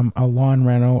a lawn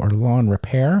reno or lawn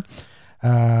repair.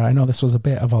 I know this was a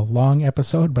bit of a long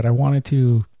episode, but I wanted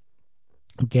to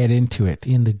get into it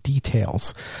in the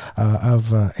details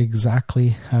of exactly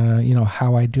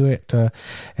how I do it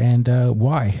and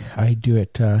why I do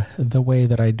it the way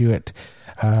that I do it,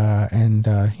 and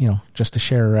just to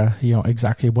share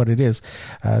exactly what it is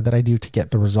that I do to get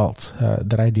the results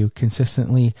that I do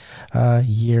consistently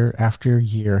year after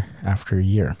year after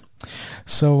year.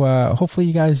 So hopefully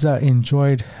you guys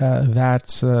enjoyed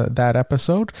that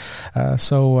episode.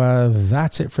 So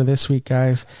that's it for this week,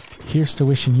 guys. Here's to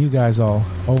wishing you guys all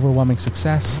overwhelming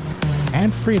success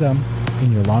and freedom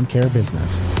in your lawn care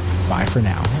business. Bye for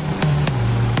now.